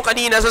po sa inyo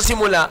kanina sa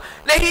simula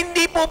na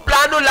hindi po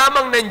plano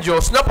lamang ng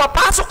Diyos na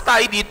papasok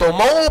tayo dito,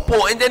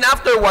 mauupo, and then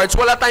afterwards,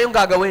 wala tayong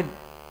gagawin.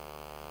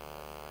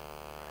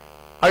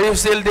 Are you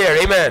still there?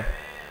 Amen?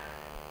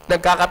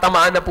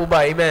 Nagkakatamaan na po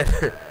ba? Amen?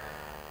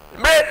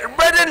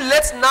 Brethren,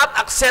 let's not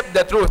accept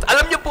the truth.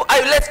 Alam niyo po,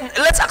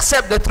 let's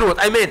accept the truth.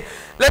 I mean,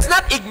 let's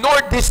not ignore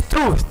this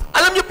truth.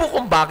 Alam niyo po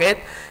kung bakit?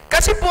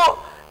 Kasi po,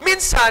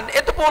 minsan,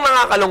 ito po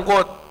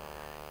nakakalungkot.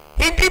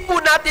 Hindi po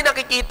natin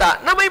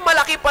nakikita na may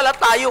malaki pala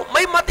tayo,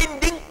 may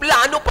matinding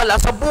plano pala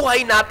sa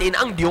buhay natin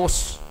ang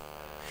Diyos.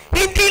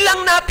 Hindi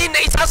lang natin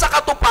na isa sa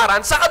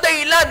katuparan sa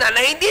kadahilanan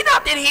na hindi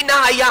natin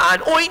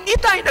hinahayaan o hindi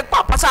tayo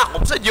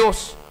nagpapasakop sa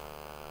Diyos.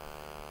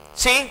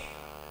 See?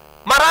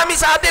 Marami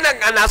sa atin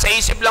nasa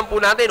isip lang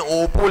po natin,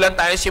 uupo lang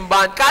tayo sa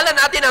simbahan. Kala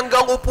natin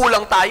hanggang upo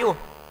lang tayo.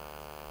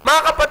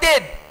 Mga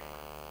kapatid,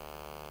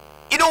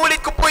 inuulit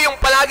ko po yung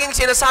palaging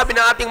sinasabi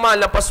ng ating mahal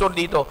na pastor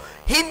dito.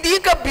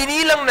 Hindi ka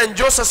binilang ng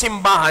Diyos sa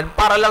simbahan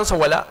para lang sa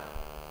wala.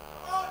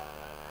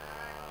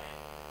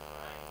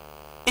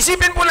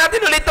 Isipin po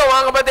natin ulit ito,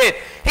 mga kapatid.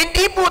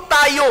 Hindi po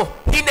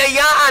tayo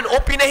hinayaan o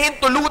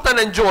pinahintulutan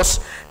ng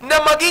Diyos na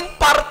maging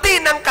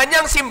parte ng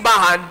kanyang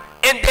simbahan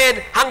and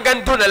then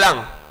hanggang doon na lang.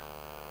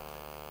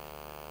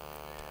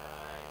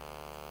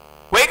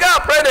 Wake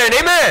up, brethren.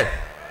 Amen.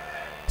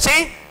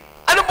 See?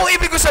 Ano pong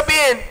ibig ko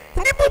sabihin?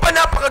 Hindi po ba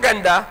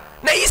napakaganda?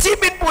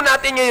 Naisipin po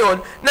natin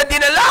ngayon na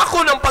dinala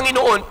ako ng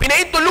Panginoon,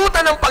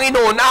 pinaintulutan ng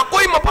Panginoon na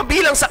ako'y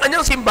mapabilang sa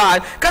kanyang simbahan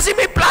kasi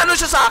may plano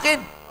siya sa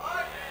akin.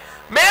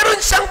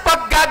 Meron siyang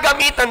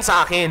paggagamitan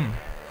sa akin.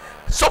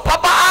 So,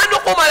 paano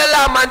ko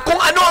malalaman kung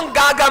ano ang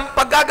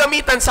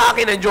paggagamitan sa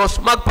akin ng Diyos?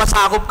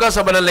 Magpasakop ka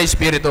sa banal na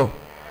Espiritu.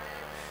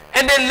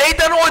 And then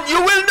later on, you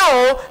will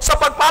know, sa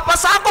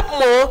pagpapasakop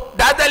mo,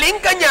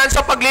 dadaling ka niyan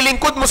sa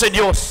paglilingkod mo sa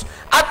Diyos.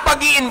 At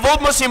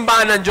pag-i-involve mo sa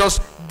simbahan ng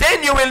Diyos,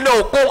 then you will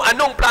know kung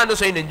anong plano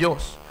sa inyo ng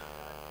Diyos.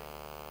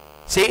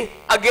 See?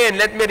 Again,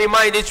 let me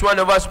remind each one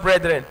of us,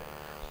 brethren,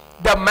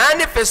 the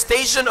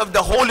manifestation of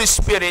the Holy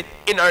Spirit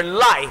in our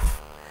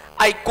life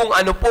ay kung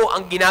ano po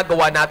ang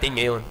ginagawa natin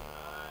ngayon.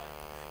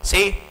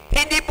 See?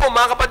 Hindi po,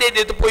 mga kapatid,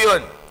 ito po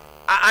yun.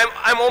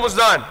 I'm almost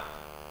done.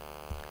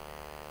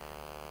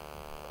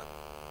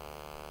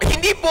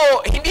 Hindi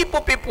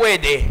po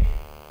pwede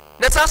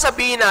na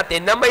sasabihin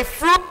natin na may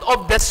fruit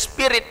of the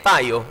Spirit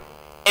tayo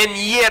and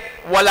yet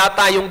wala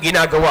tayong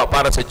ginagawa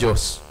para sa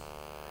Diyos.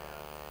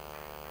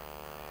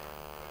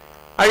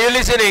 Are you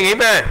listening?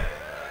 Amen?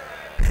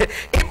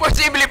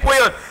 Imposible po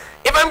yun.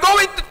 If I'm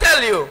going to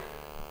tell you,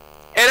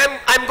 and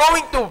I'm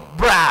going to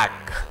brag,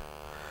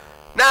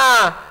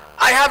 na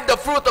I have the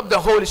fruit of the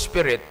Holy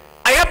Spirit,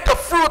 I have the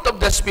fruit of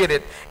the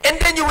Spirit, and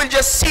then you will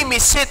just see me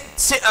sit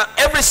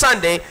every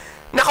Sunday,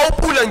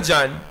 nakaupo lang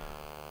dyan,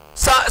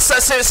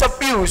 sa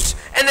pews,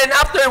 and then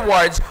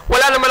afterwards,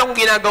 wala naman akong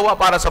ginagawa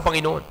para sa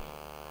Panginoon.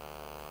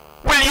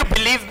 Will you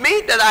believe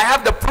me that I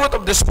have the fruit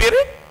of the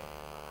Spirit?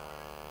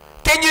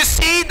 Can you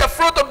see the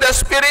fruit of the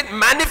Spirit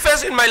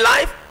manifest in my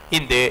life?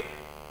 Hindi.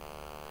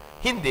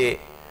 Hindi.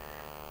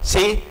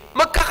 See?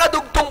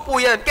 Magkakadugtong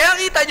po yan. Kaya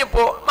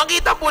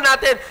makita po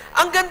natin,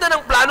 ang ganda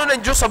ng plano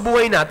ng Diyos sa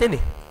buhay natin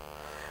eh.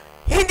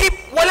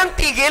 Walang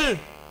tigil.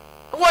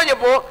 Nakuha niyo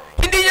po?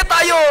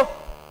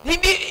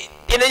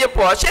 Tinan niyo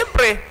po,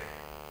 siyempre,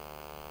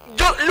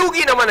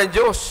 lugi naman ang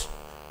Diyos.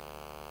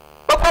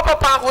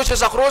 Magpapapako siya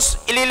sa krus,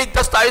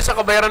 ililigtas tayo sa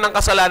kabayaran ng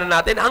kasalanan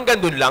natin, hanggang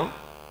dun lang.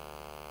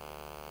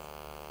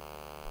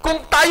 Kung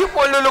tayo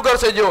po ang lulugar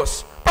sa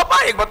Diyos,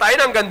 papayag ba tayo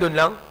hanggang dun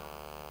lang?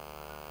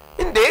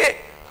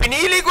 Hindi.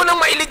 Pinili ko nang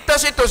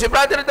mailigtas ito, si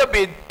Brother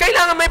David,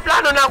 kailangan may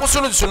plano na ako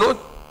sunod-sunod.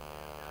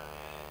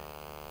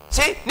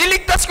 See?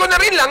 Niligtas ko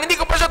na rin lang, hindi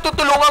ko pa siya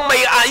tutulungang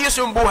may ayos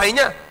yung buhay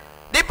niya.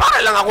 Di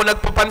para lang ako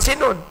nagpapansin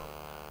nun.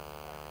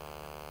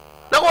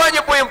 Nakuha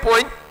niyo po yung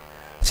point?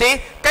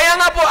 See? Kaya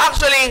nga po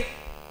actually,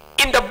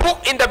 in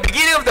the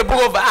beginning of the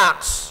book of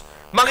Acts,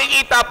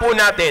 makikita po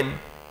natin,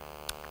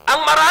 ang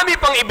marami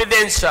pang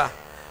ebidensya,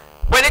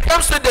 when it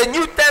comes to the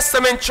New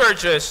Testament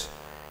churches,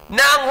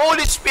 na ang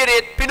Holy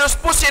Spirit,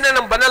 pinuspusin na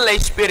ng banal na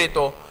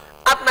Espiritu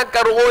at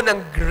nagkaroon ng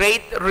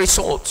great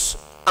results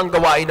ang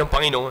gawain ng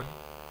Panginoon.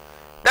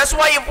 That's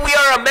why if we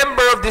are a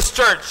member of this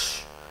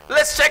church,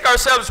 let's check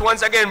ourselves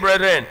once again,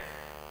 brethren.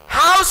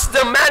 How's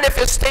the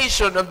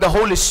manifestation of the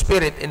Holy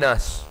Spirit in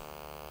us?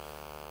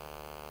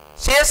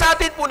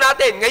 Siyasatin po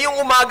natin, ngayong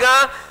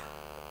umaga,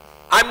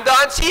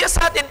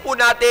 siyasatin po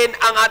natin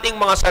ang ating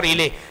mga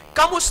sarili.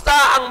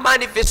 Kamusta ang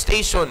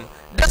manifestation?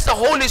 Does the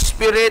Holy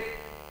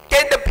Spirit,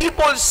 can the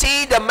people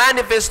see the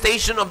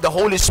manifestation of the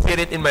Holy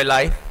Spirit in my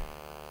life?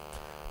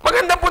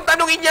 Maganda pong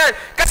tanungin yan.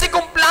 Kasi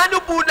kung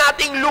plano po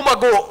nating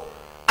lumago,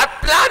 at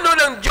plano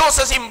ng Diyos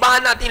sa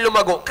simbahan natin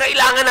lumago,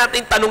 kailangan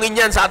nating tanungin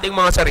yan sa ating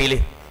mga sarili.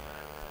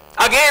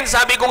 Again,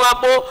 sabi ko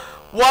nga po,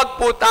 huwag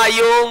po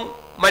tayong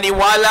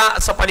maniwala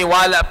sa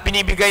paniwala,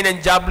 pinibigay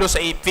ng dyablo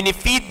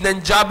pinifeed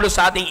ng dyablo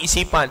sa ating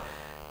isipan.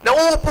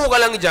 Nauupo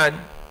ka lang dyan,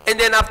 and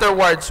then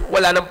afterwards,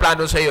 wala nang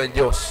plano sa iyo ang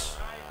Diyos.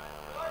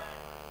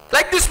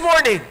 Like this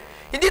morning,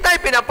 hindi tayo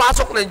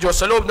pinapasok ng Diyos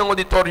sa loob ng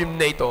auditorium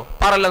na ito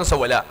para lang sa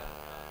wala.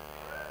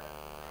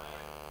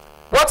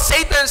 What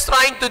Satan is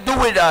trying to do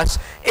with us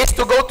is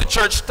to go to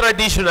church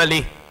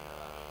traditionally.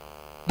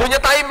 Doon niya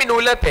tayo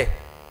minulat eh.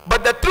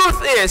 But the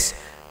truth is,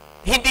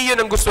 hindi yun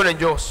ang gusto ng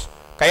Diyos.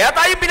 Kaya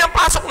tayo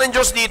pinapasok ng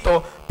Diyos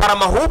dito para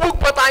mahubog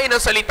pa tayo ng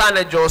salita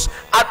ng Diyos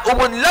at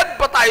umunlad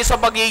pa tayo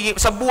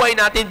sa buhay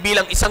natin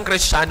bilang isang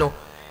Kristiyano.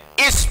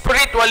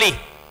 Spiritually.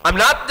 I'm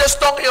not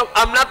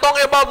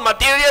talking about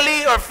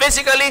materially or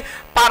physically.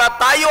 Para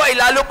tayo ay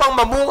lalo pang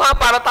mamunga,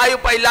 para tayo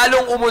pa ay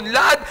lalong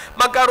umunlad,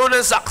 magkaroon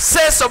ng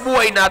success sa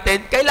buhay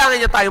natin, kailangan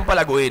niya tayong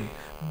palaguin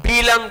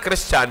bilang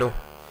Kristiyano.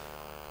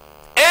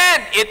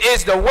 And it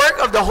is the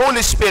work of the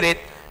Holy Spirit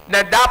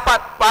na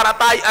dapat para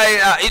tayo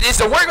it is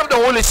the work of the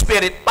Holy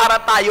Spirit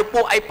para tayo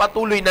po ay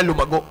patuloy na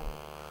lumago.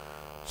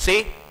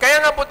 See? Kaya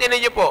nga po tinan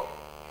niyo po,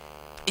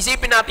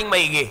 isipin nating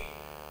maigi.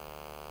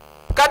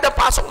 Kada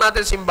pasok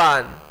natin sa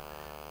simbahan,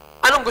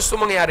 anong gusto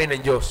mangyari ng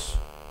Diyos?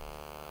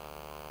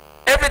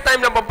 Every time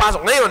na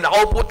papasok, ngayon,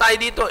 nakaupo tayo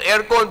dito,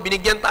 aircon,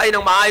 binigyan tayo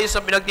ng maayos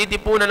sa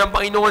pinagtitipunan ng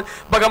Panginoon,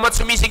 bagamat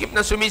sumisikip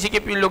na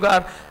sumisikip yung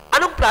lugar,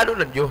 anong plano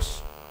ng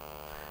Diyos?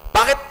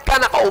 Bakit ka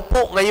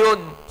nakaupo ngayon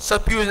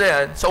sa pew na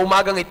yan, sa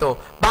umagang ito?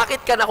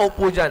 Bakit ka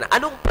nakaupo dyan?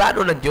 Anong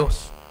plano ng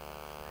Diyos?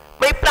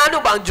 May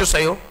plano ba ang Diyos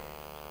sa'yo?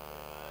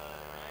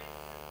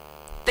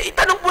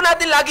 Itanong po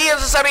natin lagi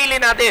yan sa sarili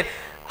natin.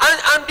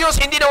 Ang Diyos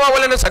hindi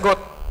nawawala ng sagot.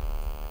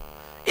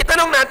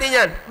 Itanong natin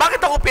yan, bakit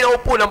ako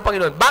pinaupo ng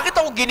Panginoon? Bakit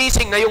ako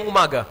ginising ngayong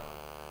umaga?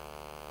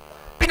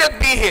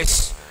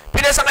 Pinagbihis,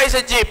 pinasakay sa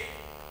jeep,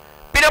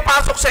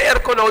 pinapasok sa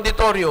aircon na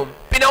auditorium,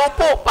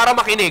 pinaupo para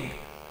makinig.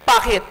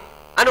 Bakit?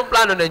 Anong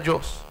plano ng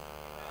Diyos?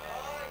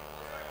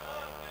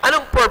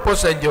 Anong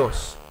purpose ng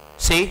Diyos?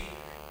 See?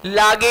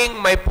 Laging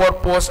may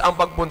purpose ang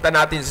pagpunta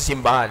natin sa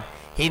simbahan.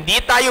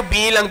 Hindi tayo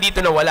bilang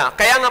dito na wala.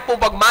 Kaya nga po,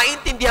 pag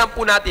maintindihan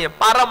po natin,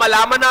 para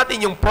malaman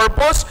natin yung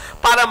purpose,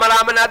 para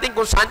malaman natin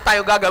kung saan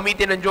tayo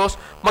gagamitin ng Diyos,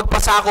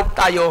 magpasakop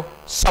tayo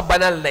sa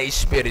banal na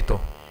Espiritu.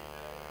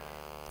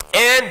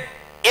 And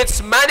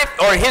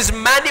His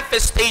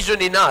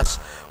manifestation in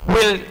us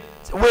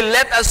will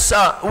let us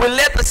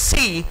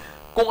see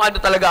kung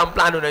ano talaga ang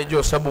plano ng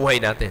Diyos sa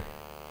buhay natin.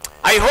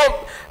 I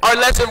hope our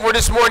lesson for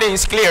this morning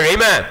is clear.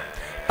 Amen.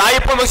 Tayo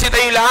po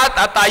magsitayo lahat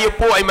at tayo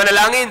po ay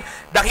manalangin.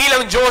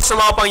 Dakilang Diyos sa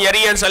mga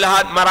pangyarihan sa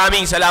lahat,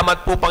 maraming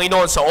salamat po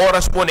Panginoon sa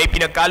oras po na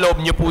ipinagkaloob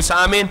niyo po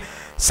sa amin.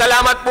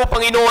 Salamat po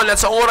Panginoon at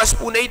sa oras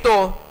po na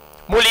ito,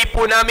 muli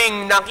po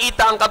naming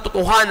nakita ang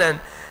katotohanan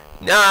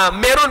na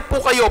meron po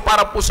kayo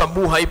para po sa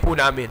buhay po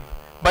namin.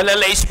 Banal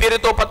na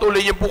Espiritu,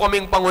 patuloy niyo po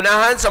kaming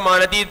pangunahan sa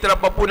mga natitira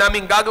pa po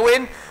naming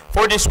gagawin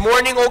for this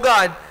morning, O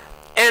God,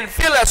 and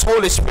fill us,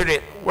 Holy Spirit.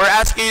 We're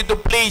asking you to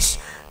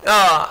please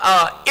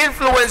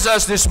influence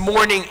us this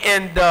morning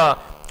and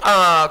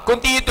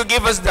continue to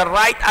give us the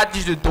right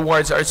attitude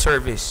towards our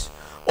service.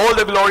 All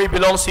the glory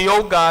belongs to you,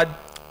 O God.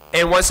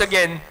 And once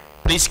again,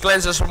 please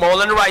cleanse us from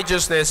all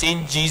unrighteousness.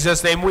 In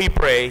Jesus' name we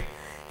pray.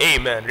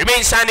 Amen.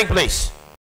 Remain standing, please.